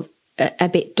is sort of a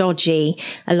bit dodgy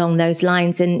along those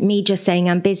lines. And me just saying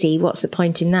I'm busy, what's the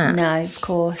point in that? No, of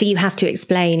course. So you have to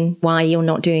explain why you're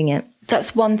not doing it.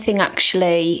 That's one thing,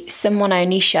 actually. Someone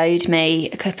only showed me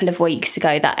a couple of weeks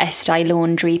ago that Estee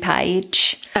Laundry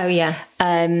page. Oh, yeah.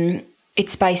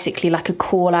 It's basically like a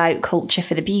call-out culture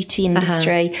for the beauty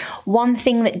industry. One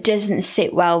thing that doesn't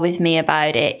sit well with me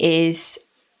about it is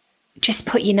just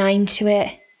put your name to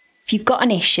it. If you've got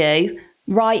an issue,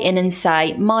 write in and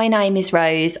say, my name is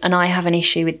Rose and I have an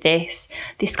issue with this.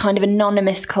 This kind of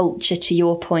anonymous culture, to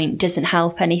your point, doesn't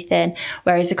help anything.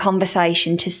 Whereas a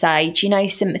conversation to say, do you know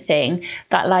something?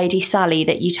 That lady Sally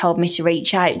that you told me to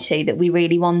reach out to that we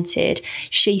really wanted,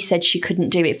 she said she couldn't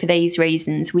do it for these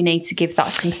reasons. We need to give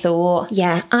that some thought.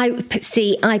 Yeah, I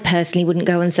personally wouldn't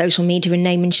go on social media and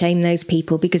name and shame those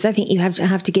people because I think you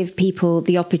have to give people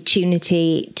the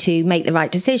opportunity to make the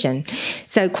right decision.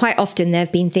 So quite often there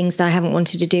have been things that I haven't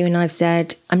wanted to do and I've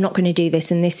said I'm not going to do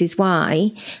this and this is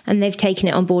why, and they've taken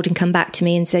it on board and come back to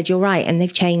me and said you're right, and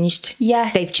they've changed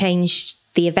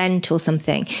the event or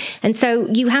something. And so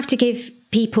you have to give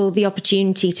people the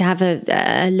opportunity to have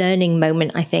a learning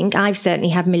moment. I think I've certainly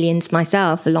had millions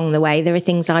myself along the way. There are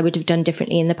things I would have done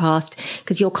differently in the past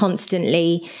because you're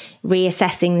constantly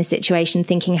reassessing the situation,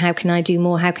 thinking how can I do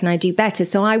more, how can I do better.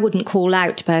 So I wouldn't call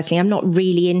out personally. I'm not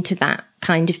really into that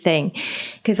kind of thing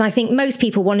because I think most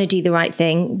people want to do the right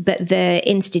thing, but they're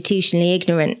institutionally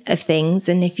ignorant of things,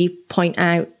 and if you point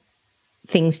out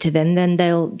things to them, then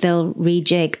they'll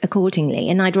rejig accordingly.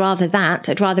 And I'd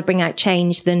rather bring out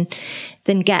change than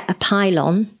get a pile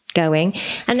on going.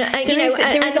 And there is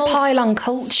a pile-on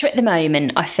culture at the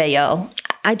moment, I feel.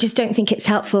 I just don't think it's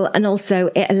helpful. And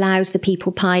also it allows the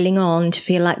people piling on to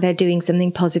feel like they're doing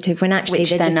something positive when actually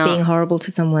they're just being horrible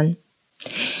to someone.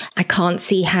 I can't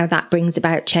see how that brings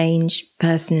about change,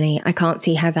 personally. I can't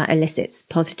see how that elicits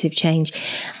positive change.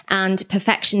 And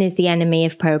perfection is the enemy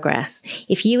of progress.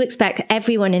 If you expect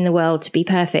everyone in the world to be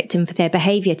perfect and for their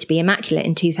behaviour to be immaculate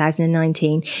in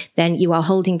 2019, then you are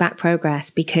holding back progress,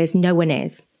 because no one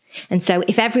is. And so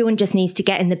if everyone just needs to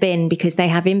get in the bin because they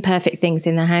have imperfect things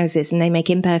in their houses and they make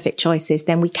imperfect choices,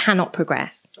 then we cannot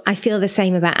progress. I feel the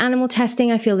same about animal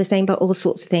testing. I feel the same about all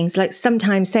sorts of things. Like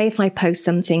sometimes, say if I post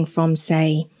something from,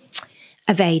 say,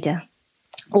 Aveda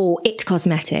or It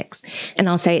Cosmetics, and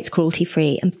I'll say it's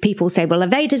cruelty-free, and people say, well,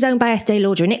 Aveda's owned by Estée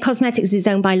Lauder and It Cosmetics is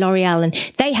owned by L'Oreal, and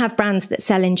they have brands that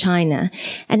sell in China.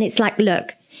 And it's like,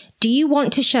 look, do you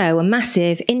want to show a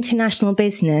massive international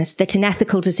business that an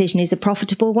ethical decision is a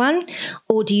profitable one?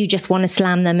 Or do you just want to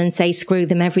slam them and say, screw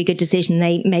them, every good decision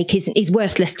they make is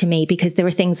worthless to me because there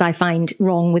are things I find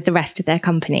wrong with the rest of their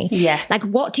company? Yeah. Like,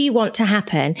 what do you want to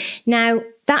happen? Now,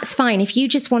 that's fine. If you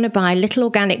just want to buy little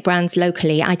organic brands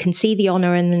locally, I can see the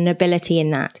honour and the nobility in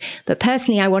that. But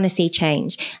personally, I want to see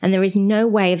change. And there is no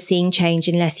way of seeing change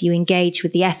unless you engage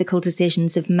with the ethical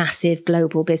decisions of massive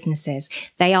global businesses.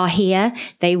 They are here.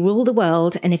 They rule the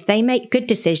world. And if they make good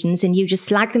decisions and you just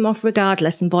slag them off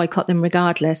regardless and boycott them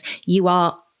regardless, you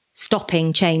are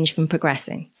stopping change from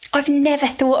progressing. I've never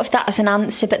thought of that as an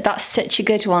answer, but that's such a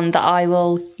good one that I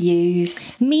will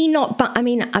use. Me not, but I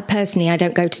mean, I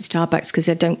don't go to Starbucks because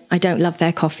I don't love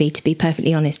their coffee, to be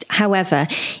perfectly honest. However,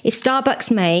 if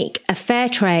Starbucks make a fair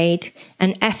trade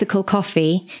and ethical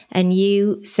coffee and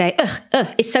you say,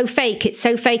 it's so fake,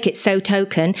 it's so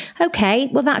token. Okay,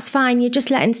 well, that's fine. You're just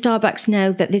letting Starbucks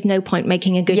know that there's no point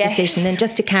making a good decision and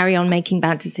just to carry on making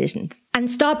bad decisions. And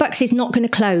Starbucks is not going to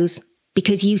close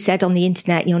because you said on the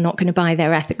internet you're not going to buy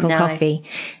their ethical coffee.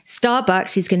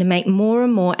 Starbucks is going to make more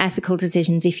and more ethical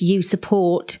decisions if you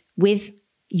support with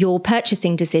your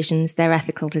purchasing decisions their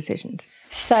ethical decisions.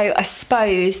 So I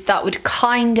suppose that would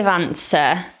kind of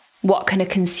answer what can a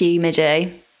consumer do.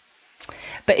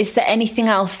 But is there anything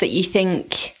else that you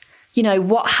think,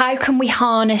 how can we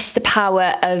harness the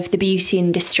power of the beauty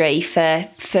industry for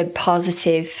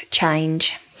positive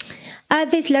change?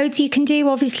 There's loads you can do.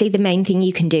 Obviously, the main thing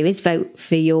you can do is vote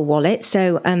for your wallet.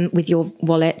 So with your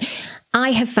wallet,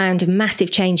 I have found a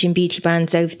massive change in beauty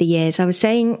brands over the years. I was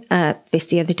saying this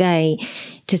the other day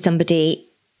to somebody.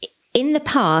 In the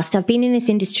past, I've been in this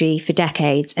industry for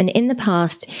decades, and in the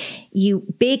past,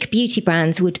 big beauty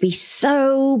brands would be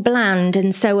so bland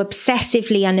and so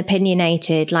obsessively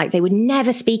unopinionated, like they would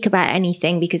never speak about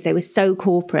anything because they were so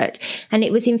corporate. And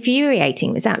it was infuriating.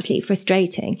 It was absolutely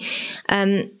frustrating.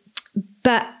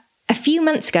 But a few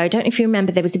months ago, I don't know if you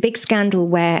remember, there was a big scandal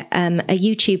where a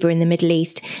YouTuber in the Middle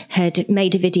East had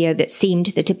made a video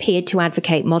that appeared to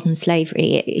advocate modern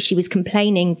slavery. She was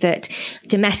complaining that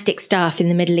domestic staff in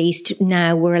the Middle East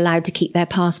now were allowed to keep their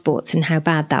passports and how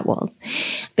bad that was.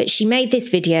 But she made this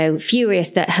video furious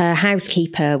that her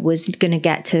housekeeper was going to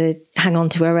get to hang on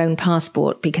to her own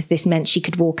passport because this meant she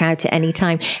could walk out at any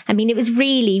time. I mean, it was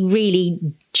really, really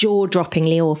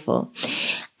jaw-droppingly awful.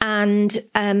 And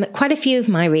quite a few of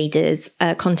my readers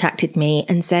contacted me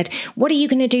and said, what are you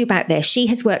going to do about this? She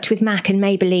has worked with MAC and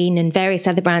Maybelline and various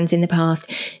other brands in the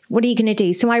past. What are you going to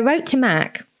do? So I wrote to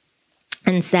MAC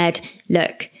and said,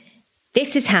 look,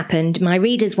 this has happened. My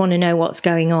readers want to know what's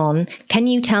going on. Can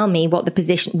you tell me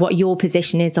what your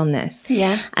position is on this?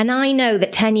 Yeah. And I know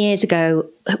that 10 years ago,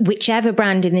 whichever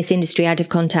brand in this industry I'd have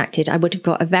contacted, I would have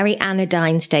got a very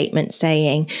anodyne statement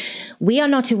saying, we are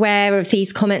not aware of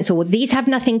these comments, or these have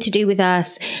nothing to do with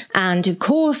us. And of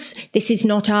course, this is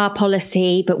not our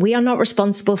policy, but we are not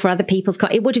responsible for other people's.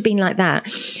 It would have been like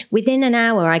that. Within an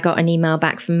hour, I got an email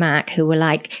back from MAC who were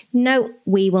like, no,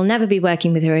 we will never be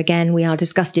working with her again. We are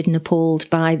disgusted and appalled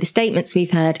by the statements we've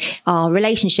heard. Our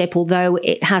relationship, although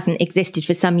it hasn't existed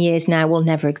for some years now, will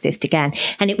never exist again.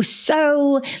 And it was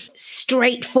so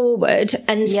straightforward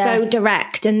and so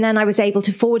direct. And then I was able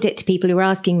to forward it to people who were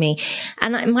asking me.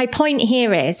 And my point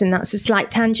here is, and that's a slight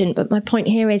tangent, but my point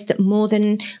here is that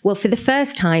for the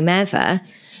first time ever,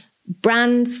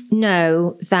 brands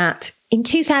know that in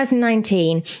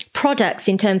 2019, products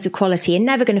in terms of quality are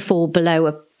never going to fall below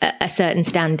a a certain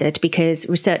standard, because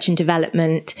research and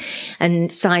development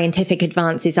and scientific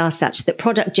advances are such that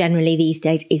product generally these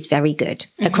days is very good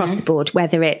across the board,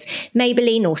 whether it's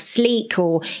Maybelline or Sleek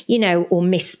or, you know, or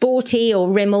Miss Sporty or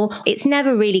Rimmel. It's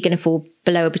never really going to fall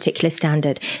below a particular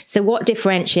standard. So what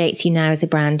differentiates you now as a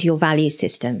brand? Your value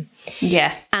system.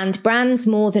 Yeah. And brands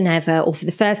more than ever, or for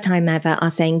the first time ever,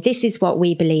 are saying, this is what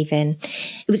we believe in.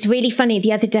 It was really funny.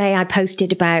 The other day I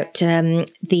posted about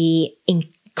the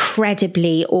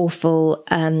incredibly awful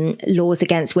laws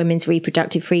against women's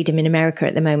reproductive freedom in America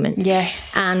at the moment.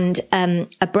 Yes. And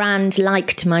a brand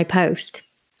liked my post,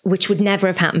 which would never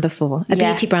have happened before. A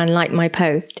beauty brand liked my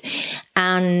post.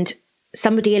 And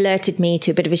somebody alerted me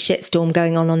to a bit of a shitstorm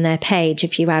going on their page a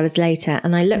few hours later.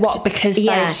 And I looked... What? Because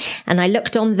and I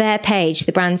looked on their page,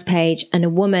 the brand's page, and a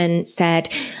woman said,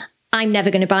 I'm never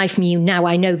going to buy from you now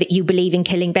I know that you believe in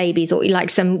killing babies, or like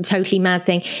some totally mad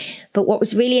thing. But what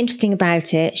was really interesting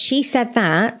about it, she said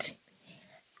that,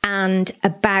 and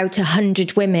about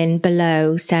 100 women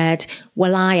below said,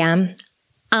 well,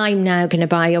 I'm now going to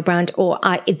buy your brand, or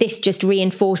this just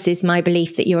reinforces my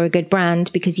belief that you're a good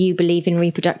brand because you believe in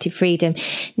reproductive freedom.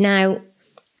 Now,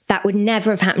 that would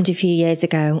never have happened a few years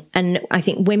ago. And I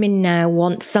think women now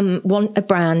want a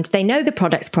brand. They know the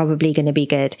product's probably going to be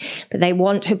good, but they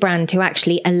want a brand to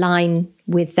actually align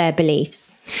with their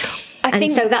beliefs.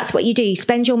 So that's what you do. You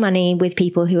spend your money with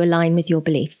people who align with your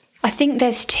beliefs. I think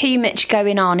there's too much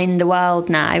going on in the world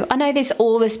now. I know there's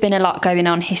always been a lot going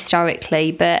on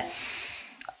historically, but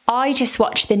I just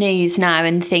watch the news now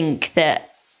and think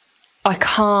that I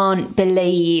can't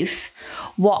believe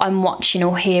what I'm watching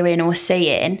or hearing or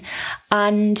seeing.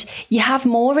 And you have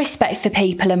more respect for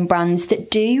people and brands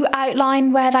that do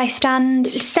outline where they stand.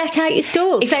 Set out your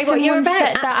stalls. Say what you're about.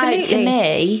 Set that out to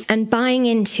me. And buying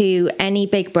into any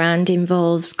big brand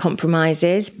involves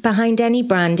compromises. Behind any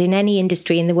brand in any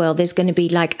industry in the world, there's going to be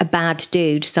like a bad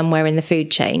dude somewhere in the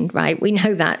food chain, right? We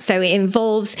know that. So it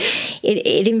involves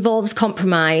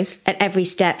compromise at every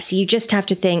step. So you just have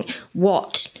to think,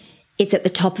 what is at the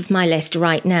top of my list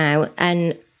right now?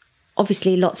 And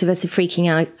obviously lots of us are freaking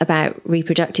out about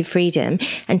reproductive freedom,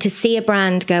 and to see a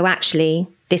brand go, actually,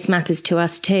 this matters to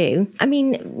us too. I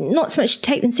mean, not so much to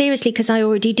take them seriously, because I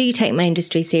already do take my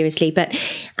industry seriously, but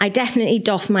I definitely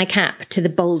doff my cap to the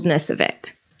boldness of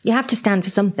it. You have to stand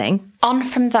for something. On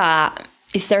from that,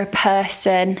 is there a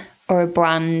person or a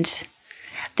brand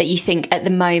that you think at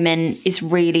the moment is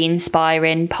really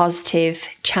inspiring positive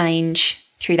change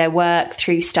through their work,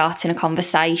 through starting a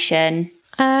conversation?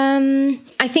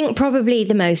 I think probably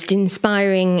the most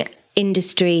inspiring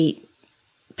industry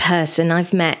person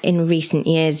I've met in recent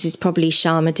years is probably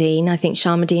Sharmadean. I think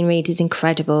Sharmadean Reid is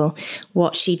incredible.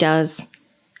 What she does,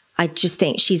 I just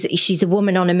think she's a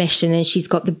woman on a mission, and she's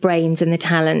got the brains and the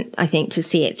talent, I think, to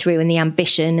see it through, and the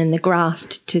ambition and the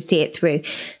graft to see it through.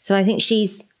 So I think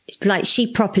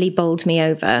she properly bowled me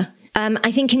over.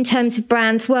 I think in terms of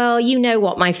brands, well, you know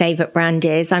what my favourite brand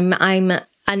is. I'm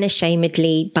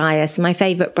unashamedly biased. My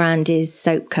favourite brand is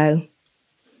Soapco,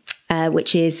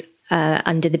 which is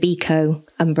under the Beko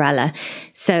umbrella.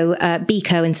 So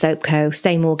Beko and Soapco,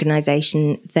 same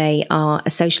organisation. They are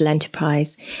a social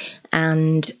enterprise,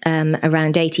 and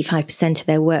around 85% of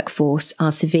their workforce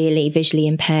are severely visually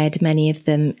impaired. Many of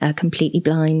them are completely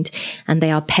blind, and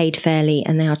they are paid fairly,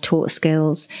 and they are taught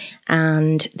skills,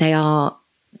 and they are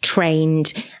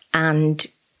trained and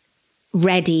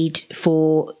readied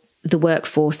for the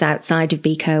workforce outside of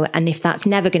Beko. And if that's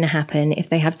never going to happen, if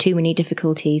they have too many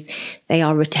difficulties, they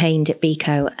are retained at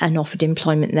Beko and offered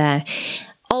employment there.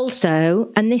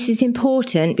 Also, and this is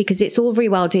important because it's all very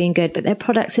well doing good, but their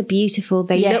products are beautiful.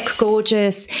 They look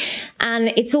gorgeous, and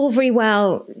it's all very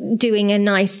well doing a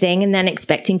nice thing and then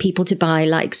expecting people to buy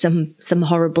like some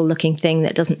horrible looking thing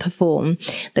that doesn't perform.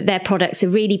 But their products are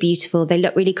really beautiful. They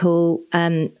look really cool.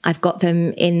 I've got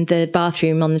them in the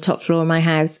bathroom on the top floor of my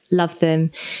house. Love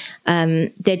them.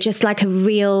 They're just like a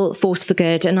real force for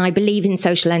good. And I believe in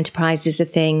social enterprise as a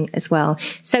thing as well.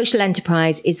 Social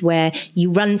enterprise is where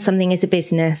you run something as a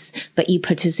business, but you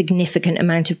put a significant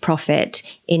amount of profit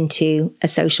into a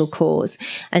social cause.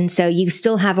 And so you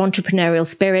still have entrepreneurial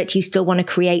spirit. You still want to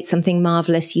create something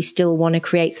marvelous. You still want to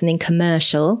create something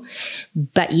commercial,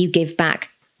 but you give back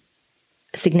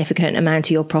a significant amount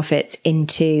of your profits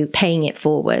into paying it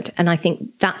forward. And I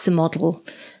think that's a model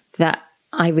that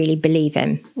I really believe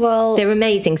in. Well, they're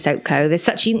amazing,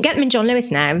 Soapco. You can get them in John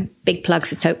Lewis now. Big plug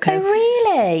for Soapco. Oh,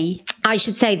 really? I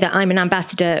should say that I'm an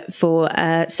ambassador for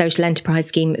a social enterprise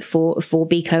scheme for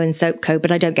Beko and Soapco,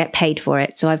 but I don't get paid for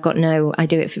it. So I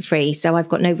do it for free. So I've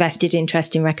got no vested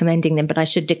interest in recommending them, but I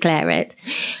should declare it.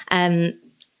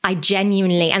 I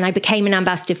genuinely, and I became an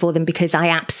ambassador for them because I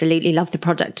absolutely loved the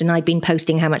product and I'd been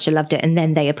posting how much I loved it. And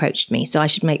then they approached me. So I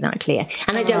should make that clear.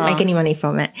 And I don't make any money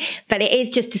from it. But it is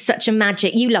just such a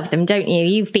magic. You love them, don't you?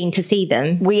 You've been to see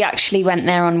them. We actually went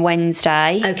there on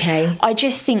Wednesday. Okay. I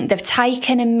just think they've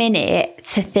taken a minute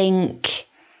to think,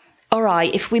 all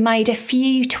right, if we made a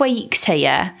few tweaks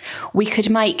here, we could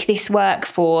make this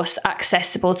workforce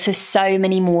accessible to so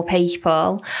many more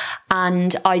people.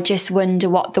 And I just wonder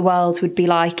what the world would be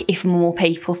like if more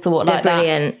people thought like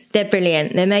that. They're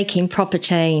brilliant. They're making proper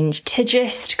change. To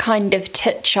just kind of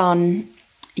touch on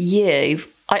you,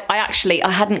 I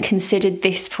hadn't considered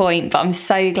this point, but I'm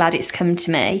so glad it's come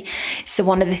to me. So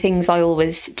one of the things I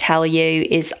always tell you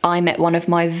is I met one of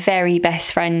my very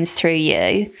best friends through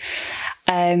you.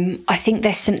 I think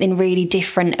there's something really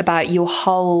different about your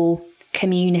whole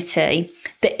community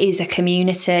that is a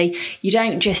community. You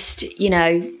don't just,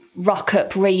 rock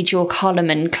up, read your column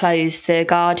and close the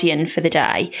Guardian for the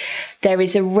day. There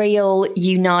is a real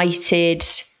united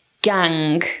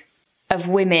gang of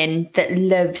women that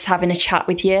loves having a chat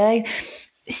with you.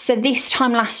 So this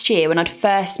time last year, when I'd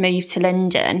first moved to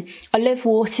London, I love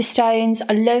Waterstones.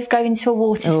 I love going to a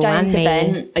Waterstones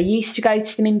event. I used to go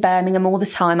to them in Birmingham all the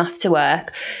time after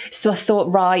work. So I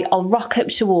thought, right, I'll rock up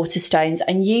to Waterstones.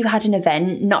 And you had an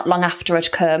event not long after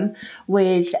I'd come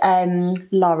with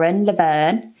Lauren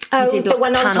Laverne. Oh, the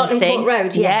one on Tottenham Court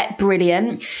Road. Yeah,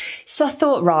 brilliant. So I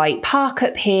thought, right, park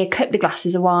up here, couple of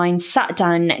glasses of wine, sat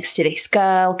down next to this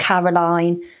girl,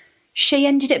 Caroline. She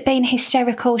ended up being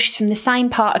hysterical. She's from the same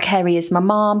part of Kerry as my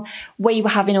mum. We were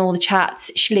having all the chats.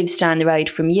 She lives down the road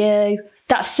from you.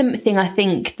 That's something I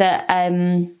think that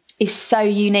is so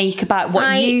unique about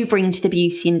what you bring to the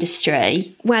beauty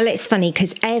industry. Well, it's funny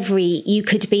because you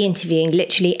could be interviewing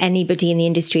literally anybody in the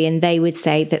industry and they would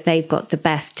say that they've got the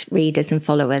best readers and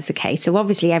followers. Okay, so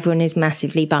obviously everyone is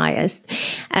massively biased.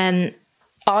 I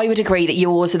would agree that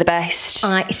yours are the best.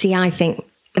 I think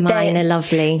mine are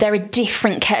lovely. They're a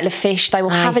different kettle of fish. They will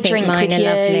have a drink with you.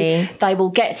 Lovely. They will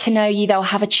get to know you. They'll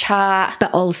have a chat.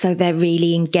 But also they're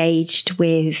really engaged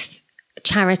with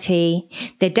charity.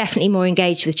 They're definitely more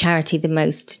engaged with charity than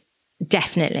most.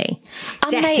 Definitely.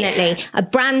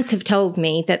 Brands have told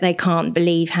me that they can't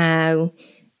believe how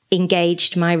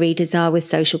engaged my readers are with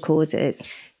social causes.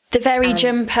 The very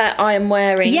jumper I am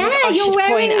wearing. Yeah, you're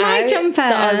wearing my jumper.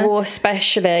 That I wore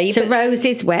specially. So Rose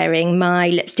is wearing my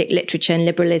Lipstick, Literature and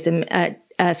Liberalism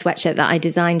sweatshirt that I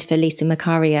designed for Lisa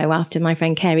Macario after my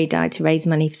friend Carey died to raise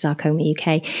money for Sarcoma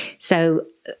UK. So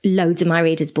loads of my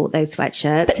readers bought those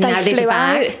sweatshirts. But now there's a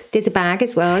bag. Out. There's a bag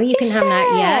as well. You can have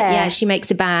that. Yeah, she makes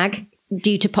a bag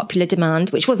due to popular demand,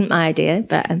 which wasn't my idea,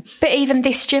 but even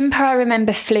this jumper I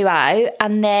remember flew out,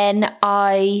 and then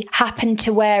I happened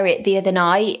to wear it the other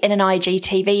night in an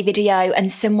IGTV video, and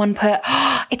someone put,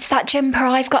 "Oh, it's that jumper,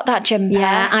 I've got that jumper."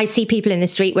 Yeah, I see people in the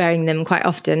street wearing them quite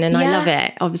often, and I love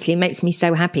it. Obviously, it makes me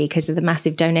so happy because of the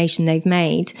massive donation they've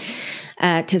made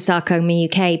to Sarcoma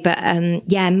UK. But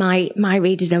my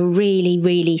readers are really,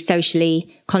 really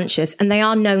socially conscious, and they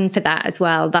are known for that as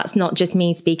well. That's not just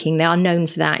me speaking. They are known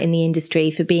for that in the industry,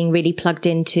 for being really plugged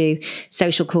into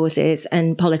social causes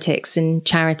and politics and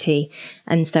charity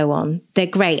and so on. They're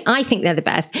great. I think they're the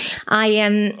best.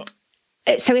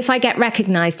 So if I get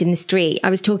recognised in the street, I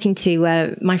was talking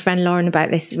to my friend Lauren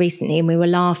about this recently, and we were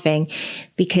laughing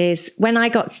because when I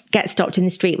get stopped in the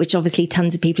street, which obviously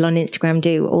tons of people on Instagram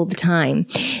do all the time,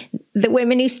 the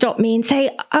women who stop me and say,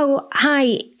 "Oh,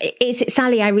 hi, is it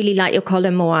Sally? I really like your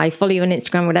column," or "I follow you on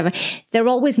Instagram," whatever. They're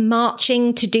always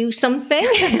marching to do something.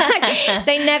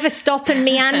 They never stop and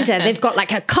meander. They've got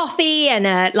like a coffee and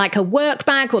a work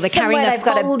bag, or they're carrying a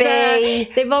folder.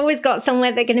 They've always got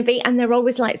somewhere they're going to be, and they're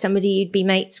always like somebody you'd be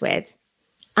mates with.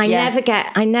 I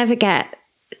never get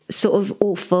sort of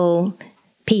awful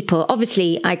people.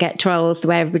 Obviously, I get trolls the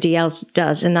way everybody else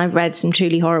does, and I've read some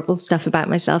truly horrible stuff about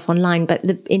myself online. But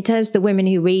in terms of the women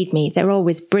who read me, they're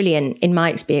always brilliant in my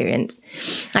experience.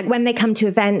 Like when they come to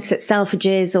events at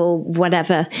Selfridges or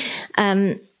whatever,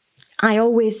 I'm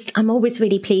always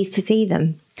really pleased to see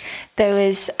them. There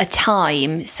was a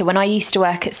time, so when I used to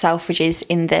work at Selfridges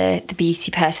in the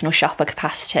beauty personal shopper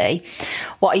capacity,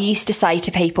 what I used to say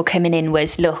to people coming in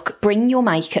was, look, bring your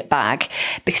makeup bag,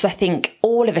 because I think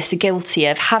all of us are guilty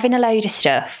of having a load of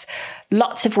stuff,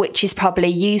 lots of which is probably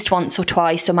used once or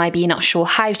twice, or maybe you're not sure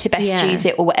how to best use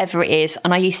it or whatever it is.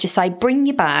 And I used to say, bring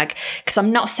your bag, because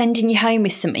I'm not sending you home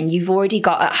with something you've already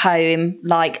got at home.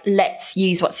 Like, let's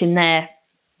use what's in there.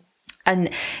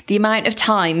 And the amount of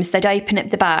times they'd open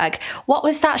up the bag. What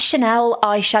was that Chanel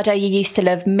eyeshadow you used to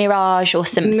love? Mirage or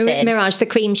something? Mirage, the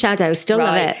cream shadow. Still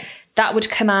love it. that would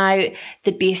come out.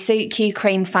 There'd be a Suit Q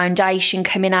cream foundation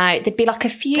coming out. There'd be like a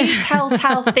few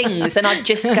telltale things, and I'd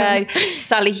just go,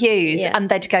 Sally Hughes, and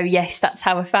they'd go, yes, that's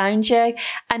how I found you.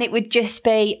 And it would just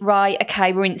be, right,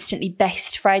 okay, we're instantly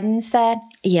best friends then.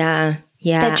 Yeah.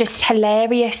 They're just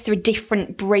hilarious. They're a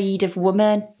different breed of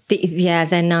woman. Yeah,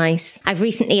 they're nice. I've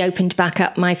recently opened back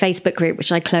up my Facebook group,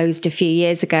 which I closed a few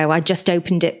years ago. I just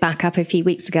opened it back up a few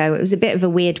weeks ago. It was a bit of a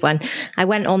weird one. I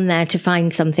went on there to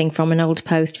find something from an old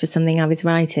post for something I was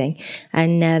writing.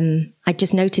 And I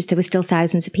just noticed there were still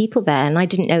thousands of people there, and I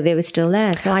didn't know they were still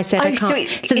there. So I said, I can't.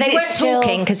 So they weren't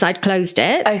talking because I'd closed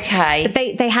it. Okay.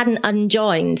 But they hadn't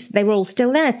unjoined. They were all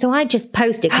still there. So I just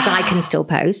posted, because I can still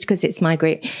post because it's my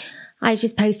group. I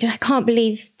just posted, I can't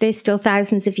believe there's still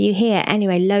thousands of you here.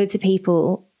 Anyway, loads of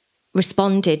people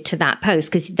responded to that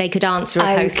post because they could answer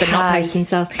a post but not post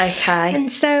themselves. Okay.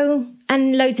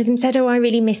 And loads of them said, oh, I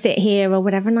really miss it here or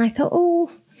whatever. And I thought, oh,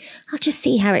 I'll just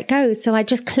see how it goes. So I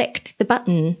just clicked the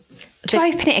button. To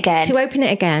open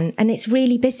it again. And it's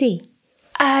really busy.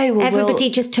 Oh, well, everybody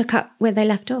just took up where they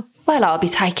left off. Well, I'll be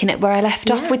taking it where I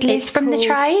left off with Liz from the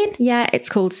train. Yeah, it's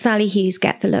called Sally Hughes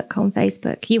Get the Look on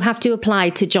Facebook. You have to apply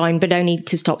to join, but only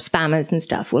to stop spammers and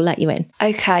stuff. We'll let you in.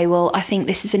 Okay, well, I think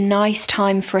this is a nice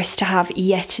time for us to have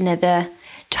yet another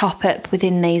top up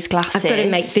within these glasses. I've got to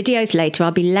make videos later.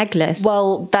 I'll be legless.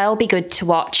 Well, they'll be good to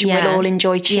watch. We'll all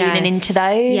enjoy tuning into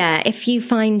those. Yeah, if you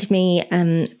find me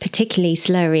particularly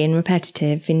slurry and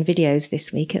repetitive in videos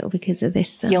this week, it'll be because of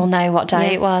this. You'll know what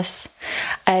day it was.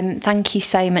 Thank you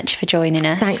so much for joining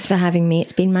us. Thanks for having me.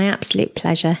 It's been my absolute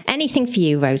pleasure. Anything for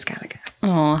you, Rose Gallagher.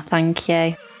 Oh, thank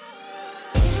you.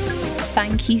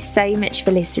 Thank you so much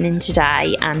for listening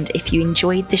today, and if you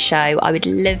enjoyed the show, I would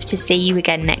love to see you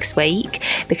again next week,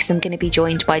 because I'm going to be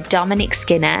joined by Dominic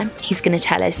Skinner. He's going to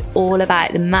tell us all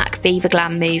about the MAC Viva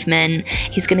Glam movement.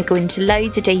 He's going to go into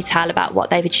loads of detail about what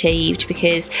they've achieved,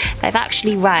 because they've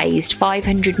actually raised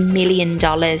 $500 million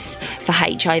for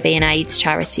HIV and AIDS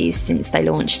charities since they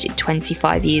launched it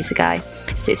 25 years ago.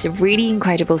 So it's a really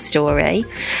incredible story.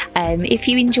 If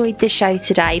you enjoyed the show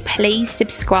today, please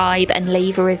subscribe and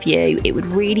leave a review. It would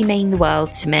really mean the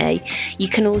world to me. You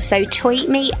can also tweet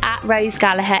me at Rose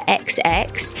Gallagher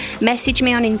XX, message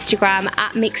me on Instagram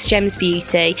at Mixed Gems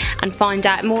Beauty, and find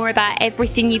out more about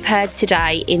everything you've heard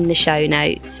today in the show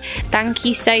notes. Thank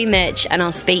you so much, and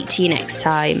I'll speak to you next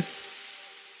time.